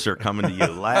first or coming to you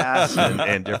last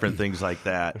and different things like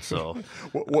that. So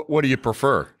what do you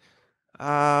prefer?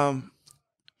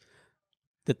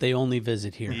 That they only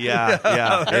visit here. Yeah.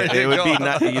 It would be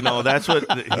not, that's what,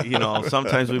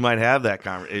 sometimes we might have that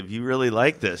conversation. If you really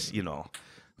like this,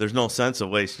 there's no sense of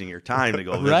wasting your time to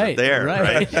go visit there,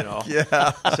 right?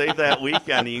 Yeah. Save that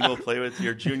weekend and you can go play with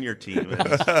your junior team.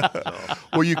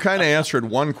 Well, you kind of answered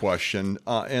one question,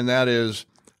 and that is,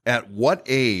 At what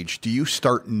age do you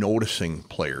start noticing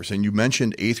players? And you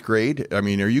mentioned 8th grade. I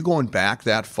mean, are you going back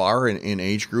that far in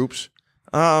age groups?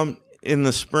 In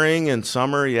the spring and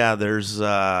summer, yeah, there's,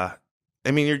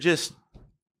 you're just,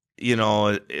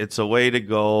 it's a way to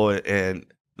go. And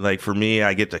like for me,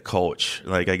 I get to coach,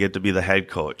 like I get to be the head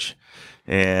coach.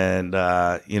 And,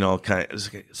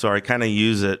 so I kind of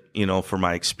use it, for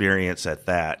my experience at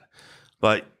that.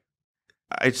 But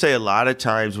I'd say a lot of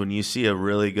times when you see a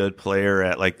really good player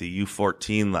at like the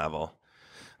U14 level,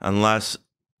 unless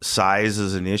size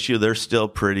is an issue, they're still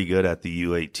pretty good at the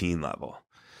U18 level.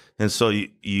 And so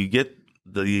you get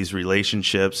these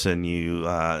relationships and you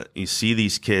see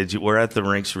these kids. We're at the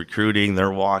rinks recruiting. They're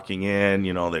walking in,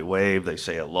 they wave, they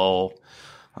say hello.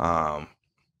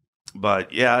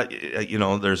 But yeah,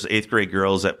 there's 8th grade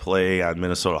girls that play on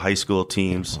Minnesota high school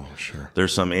teams. Oh, sure.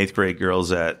 There's some 8th grade girls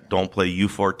that don't play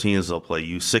U14s, they'll play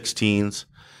U16s.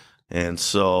 And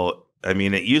so,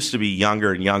 it used to be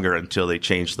younger and younger until they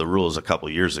changed the rules a couple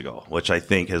years ago, which I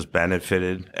think has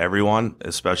benefited everyone,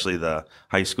 especially the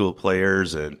high school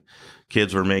players, and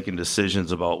kids were making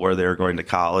decisions about where they were going to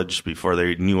college before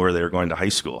they knew where they were going to high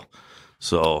school.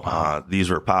 So these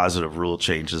were positive rule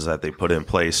changes that they put in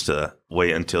place to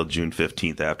wait until June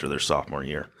 15th after their sophomore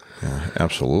year. Yeah,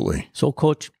 absolutely. So,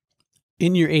 Coach,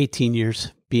 in your 18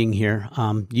 years being here,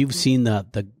 you've seen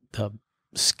the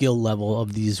skill level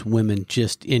of these women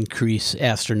just increase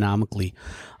astronomically.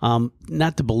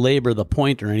 Not to belabor the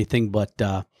point or anything, but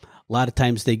a lot of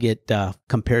times they get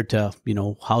compared to,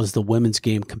 how's the women's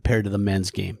game compared to the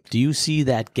men's game? Do you see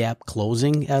that gap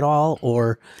closing at all,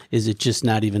 or is it just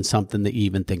not even something that you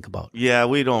even think about? Yeah,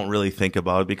 we don't really think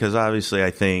about it because obviously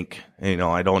I think,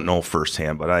 I don't know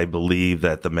firsthand, but I believe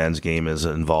that the men's game is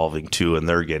evolving too, and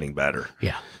they're getting better.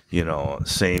 Yeah.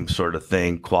 Same sort of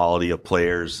thing, quality of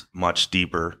players much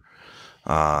deeper.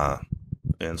 And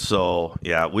so,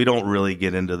 yeah, we don't really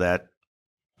get into that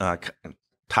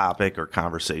topic or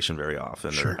conversation very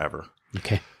often or ever.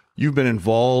 Okay. You've been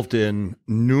involved in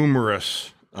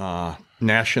numerous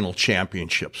national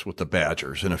championships with the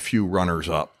Badgers and a few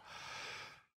runners-up.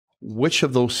 Which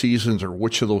of those seasons or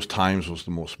which of those times was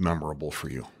the most memorable for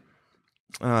you?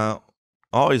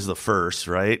 Always the first,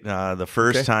 right? The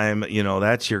first time,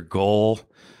 that's your goal.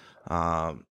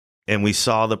 And we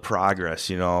saw the progress,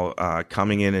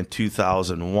 coming in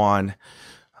 2001,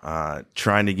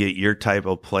 trying to get your type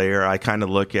of player. I kind of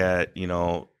look at,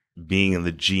 being in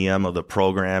the GM of the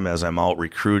program as I'm out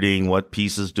recruiting. What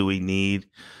pieces do we need?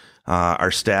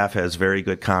 Our staff has very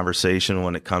good conversation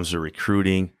when it comes to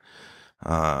recruiting.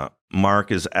 Mark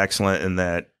is excellent in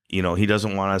that, he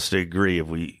doesn't want us to agree. If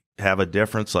we have a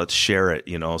difference, let's share it,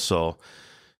 so,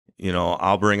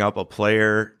 I'll bring up a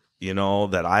player,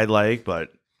 that I like, but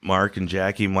Mark and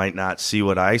Jackie might not see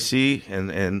what I see,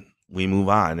 and we move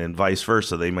on, and vice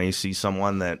versa. They may see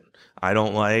someone that I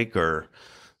don't like, or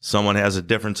someone has a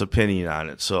different opinion on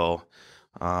it. So,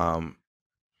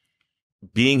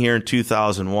 being here in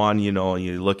 2001,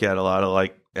 you look at a lot of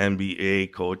like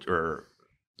NBA coach or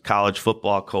college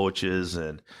football coaches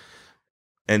and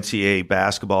NCAA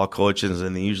basketball coaches,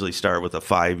 and they usually start with a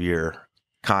 5-year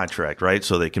contract, right?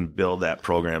 So they can build that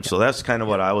program. So that's kind of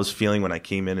what I was feeling when I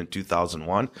came in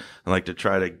 2001. I like to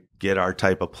try to get our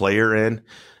type of player in,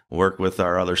 work with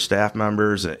our other staff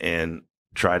members, and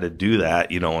try to do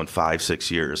that, in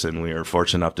 5-6 years. And we were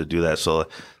fortunate enough to do that. So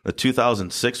the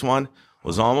 2006 one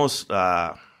was almost,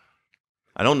 I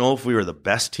don't know if we were the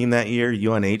best team that year.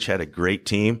 UNH had a great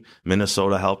team.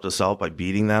 Minnesota helped us out by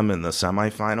beating them in the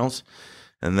semifinals.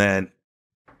 And then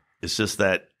it's just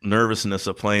that nervousness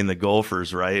of playing the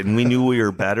Gophers, right? And we knew we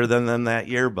were better than them that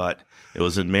year, but it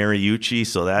was in Mariucci,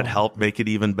 so that helped make it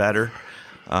even better.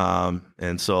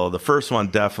 And so the first one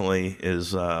definitely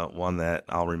is one that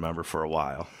I'll remember for a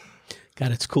while.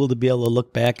 God, it's cool to be able to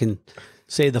look back and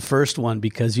say the first one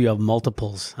because you have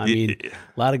multiples. I mean,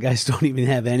 a lot of guys don't even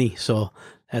have any, so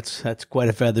that's quite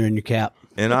a feather in your cap.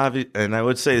 And I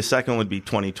would say the second would be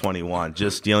 2021,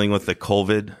 just dealing with the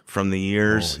COVID from the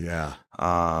years. Oh, yeah.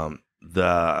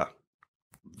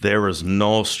 There was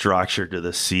no structure to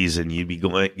the season. You'd be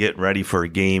getting ready for a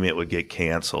game, it would get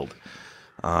canceled.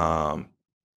 And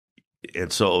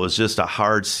so it was just a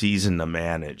hard season to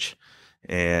manage.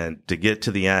 And to get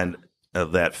to the end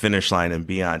of that finish line and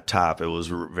be on top, it was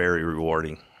very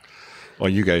rewarding. Well,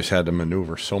 you guys had to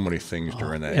maneuver so many things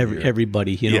during that year.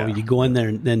 Everybody, you go in there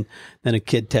and then a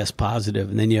kid tests positive,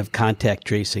 and then you have contact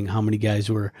tracing. How many guys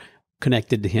were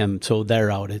connected to him? So they're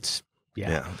out. It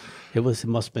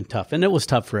must have been tough, and it was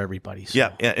tough for everybody. So.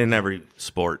 Yeah, in every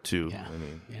sport too.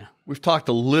 Yeah. We've talked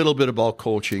a little bit about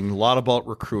coaching, a lot about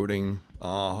recruiting,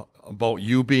 a about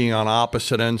you being on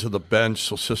opposite ends of the bench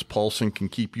so Sis Paulson can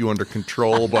keep you under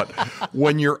control. But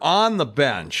when you're on the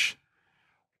bench,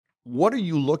 what are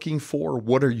you looking for?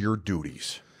 What are your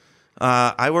duties?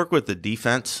 I work with the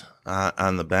defense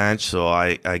on the bench, so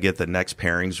I get the next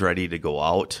pairings ready to go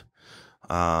out.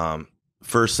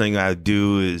 First thing I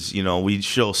do is, we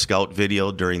show scout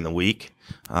video during the week.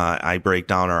 I break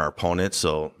down our opponents.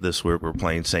 So this week we're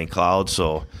playing St. Cloud,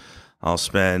 so I'll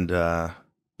spend,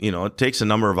 it takes a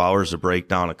number of hours to break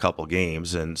down a couple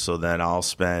games, and so then I'll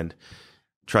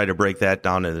try to break that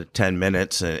down into 10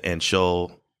 minutes and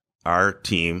show our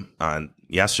team on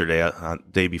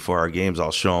day before our games.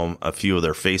 I'll show them a few of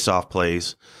their face-off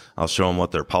plays. I'll show them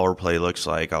what their power play looks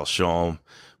like. I'll show them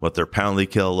what their penalty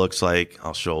kill looks like.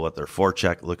 I'll show what their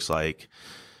forecheck looks like.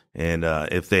 And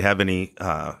if they have any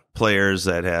players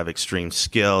that have extreme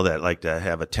skill that like to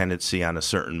have a tendency on a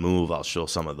certain move, I'll show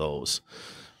some of those.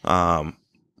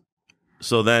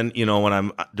 So then, when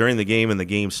I'm during the game and the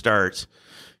game starts,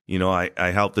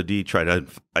 I help the D try to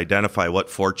identify what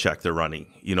forecheck they're running.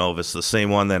 If it's the same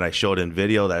one that I showed in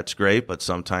video, that's great, but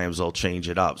sometimes they'll change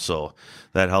it up. So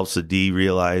that helps the D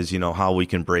realize, how we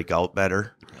can break out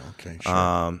better. Okay,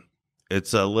 sure.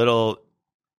 It's a little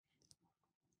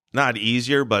not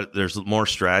easier, but there's more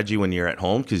strategy when you're at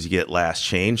home because you get last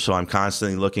change. So I'm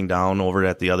constantly looking down over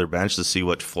at the other bench to see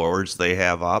what forwards they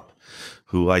have up,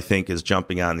 who I think is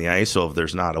jumping on the ice. So if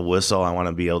there's not a whistle, I want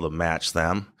to be able to match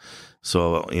them.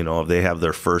 So, if they have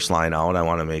their first line out, I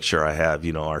want to make sure I have,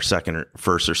 our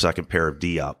first or second pair of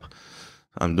D up.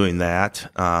 I'm doing that.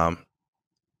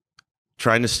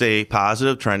 Trying to stay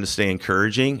positive, trying to stay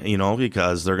encouraging,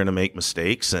 because they're going to make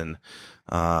mistakes. And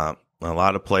a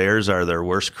lot of players are their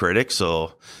worst critics.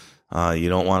 So you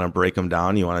don't want to break them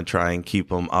down. You want to try and keep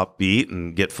them upbeat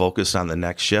and get focused on the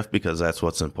next shift because that's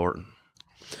what's important.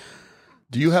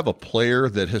 Do you have a player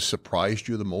that has surprised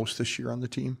you the most this year on the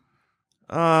team?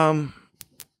 I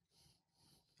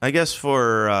guess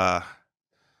for,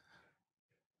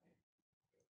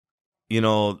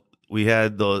 we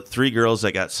had the three girls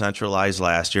that got centralized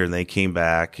last year and they came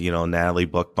back, Natalie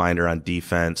Bookbinder on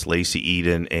defense, Lacey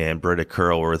Eden, and Britta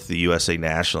Curl were with the USA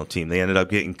national team. They ended up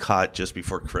getting cut just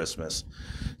before Christmas.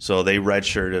 So they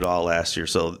redshirted all last year.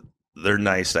 So they're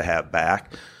nice to have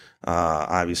back.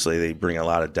 Obviously, they bring a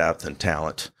lot of depth and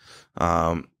talent.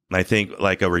 I think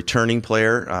like a returning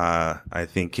player, I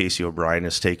think Casey O'Brien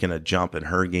has taken a jump in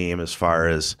her game as far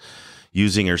as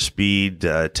using her speed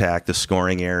to attack the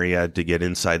scoring area, to get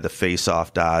inside the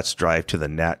face-off dots, drive to the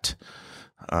net.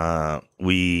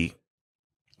 We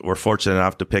were fortunate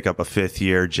enough to pick up a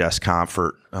fifth-year Jess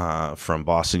Comfort from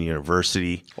Boston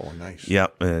University. Oh, nice.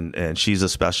 Yep, and she's a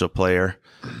special player.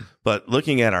 But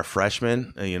looking at our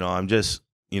freshmen, I'm just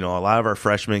 – a lot of our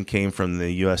freshmen came from the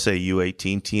USA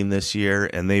U18 team this year,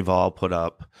 and they've all put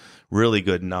up really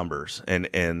good numbers. And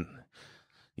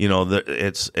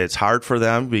it's hard for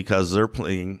them because they're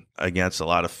playing against a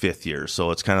lot of fifth years.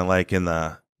 So it's kind of like in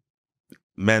the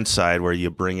men's side where you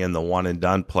bring in the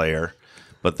one-and-done player,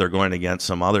 but they're going against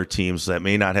some other teams that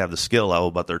may not have the skill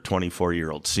level, but they're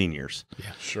 24-year-old seniors.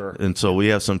 Yeah, sure. And so we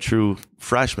have some true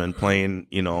freshmen playing,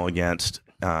 against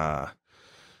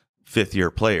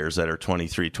fifth-year players that are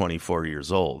 23, 24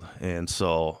 years old. And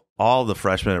so all the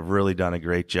freshmen have really done a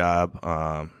great job.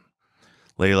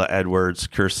 Layla Edwards,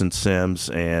 Kirsten Sims,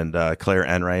 and Claire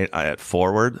Enright at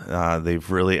forward.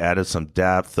 They've really added some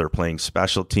depth. They're playing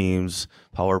special teams,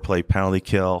 power play, penalty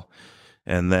kill.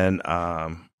 And then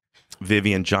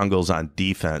Vivian Jungles on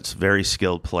defense, very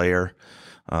skilled player.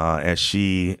 As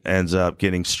she ends up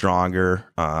getting stronger,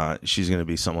 she's going to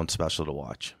be someone special to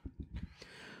watch.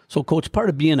 So, Coach, part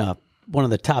of being one of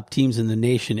the top teams in the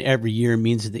nation every year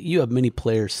means that you have many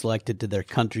players selected to their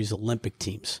country's Olympic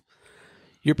teams.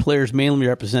 Your players mainly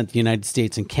represent the United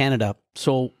States and Canada.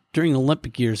 So during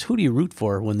Olympic years, who do you root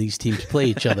for when these teams play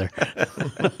each other?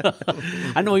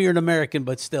 I know you're an American,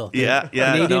 but still. Yeah.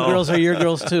 Canadian girls are your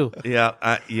girls too. Yeah,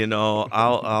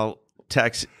 I'll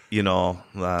text.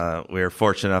 We're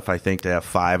fortunate enough, I think, to have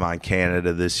 5 on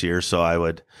Canada this year. So I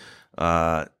would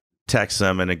text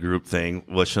them in a group thing,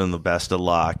 wish them the best of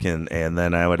luck, and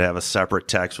then I would have a separate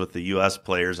text with the U.S.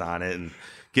 players on it and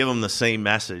give them the same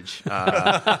message.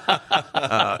 And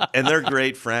they're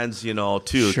great friends,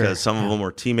 too, because some of them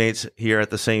were teammates here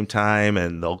at the same time,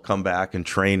 and they'll come back and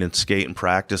train and skate and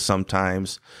practice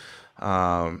sometimes.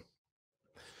 A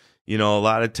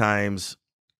lot of times,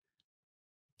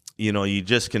 you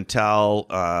just can tell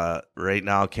right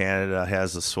now Canada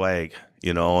has the swag,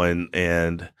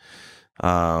 and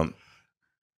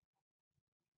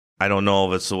I don't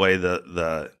know if it's the way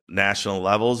the national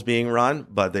level is being run,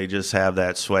 but they just have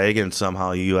that swag, and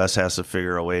somehow the U.S. has to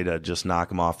figure a way to just knock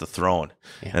them off the throne.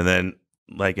 Yeah. And then,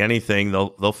 like anything,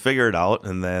 they'll figure it out,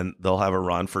 and then they'll have a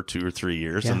run for 2 or 3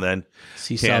 years, and then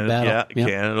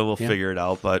Canada will figure it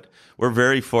out. But we're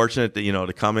very fortunate that,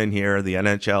 to come in here. The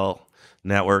NHL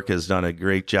Network has done a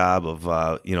great job of,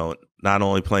 not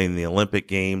only playing the Olympic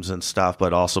Games and stuff,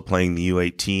 but also playing the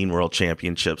U18 World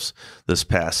Championships this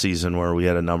past season, where we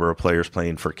had a number of players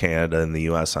playing for Canada and the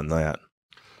U.S. on that.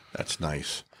 That's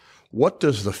nice. What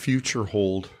does the future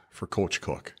hold for Coach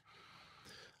Koch?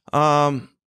 I'm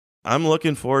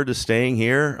looking forward to staying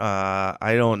here.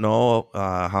 I don't know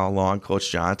how long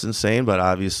Coach Johnson's saying, but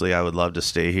obviously I would love to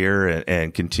stay here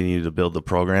and continue to build the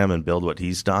program and build what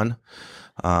he's done.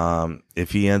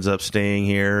 If he ends up staying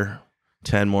here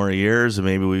 10 more years, and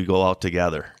maybe we go out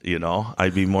together,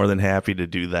 I'd be more than happy to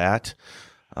do that.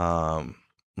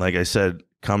 Like I said,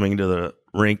 coming to the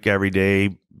rink every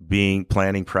day,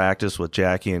 planning practice with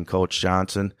Jackie and Coach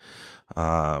Johnson,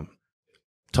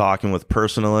 talking with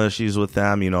personal issues with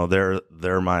them,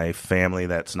 they're my family.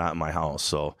 That's not my house.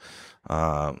 So,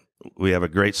 we have a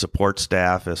great support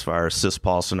staff as far as Sis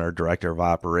Paulson, our director of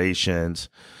operations,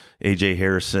 AJ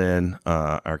Harrison,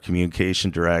 our communication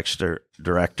director,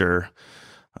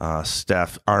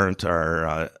 Steph Arndt,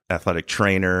 our athletic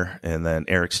trainer, and then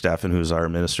Eric Steffen, who's our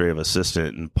administrative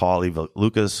assistant, and Paulie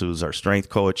Lucas, who's our strength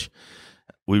coach.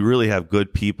 We really have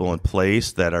good people in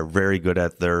place that are very good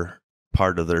at their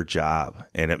part of their job,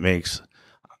 and it makes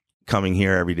coming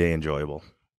here every day enjoyable.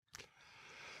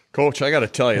 Coach, I got to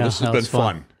tell you, this has been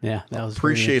fun. Yeah, that was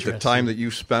appreciate the time that you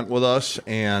spent with us,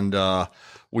 and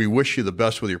we wish you the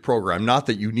best with your program. Not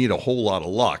that you need a whole lot of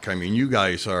luck. I mean, you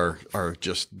guys are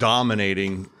just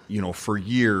dominating, for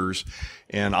years,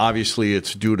 and obviously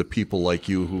it's due to people like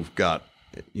you who've got,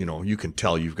 you can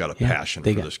tell you've got a passion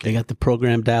for this game. They got the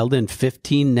program dialed in.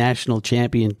 15 national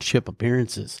championship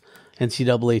appearances,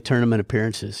 NCAA tournament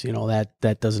appearances.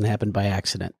 That doesn't happen by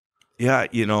accident. Yeah,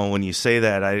 when you say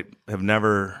that, I have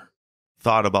never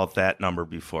thought about that number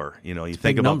before. You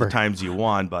think about the times you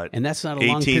won, but that's not a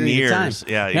long period of time.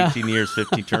 Yeah, 18 years,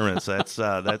 15 tournaments.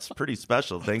 That's pretty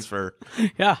special. Thanks for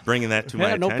bringing that to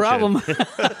my attention. No problem.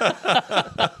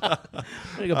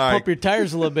 Pump your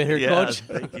tires a little bit here, Coach.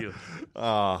 Thank you.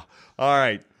 All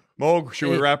right. Mo, should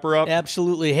we wrap her up?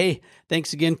 Absolutely. Hey,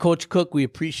 thanks again, Coach Koch. We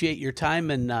appreciate your time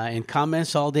and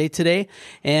comments all day today.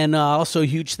 And also a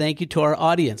huge thank you to our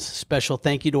audience. Special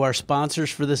thank you to our sponsors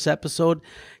for this episode,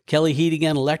 Kelly Heating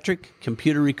and Electric,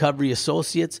 Computer Recovery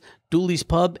Associates, Dooley's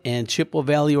Pub, and Chippewa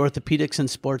Valley Orthopedics and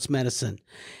Sports Medicine.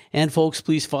 And folks,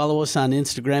 please follow us on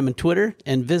Instagram and Twitter,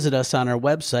 and visit us on our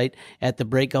website at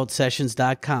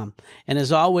thebreakoutsessions.com. And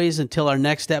as always, until our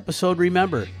next episode,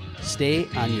 remember, stay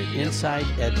on your inside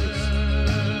edges.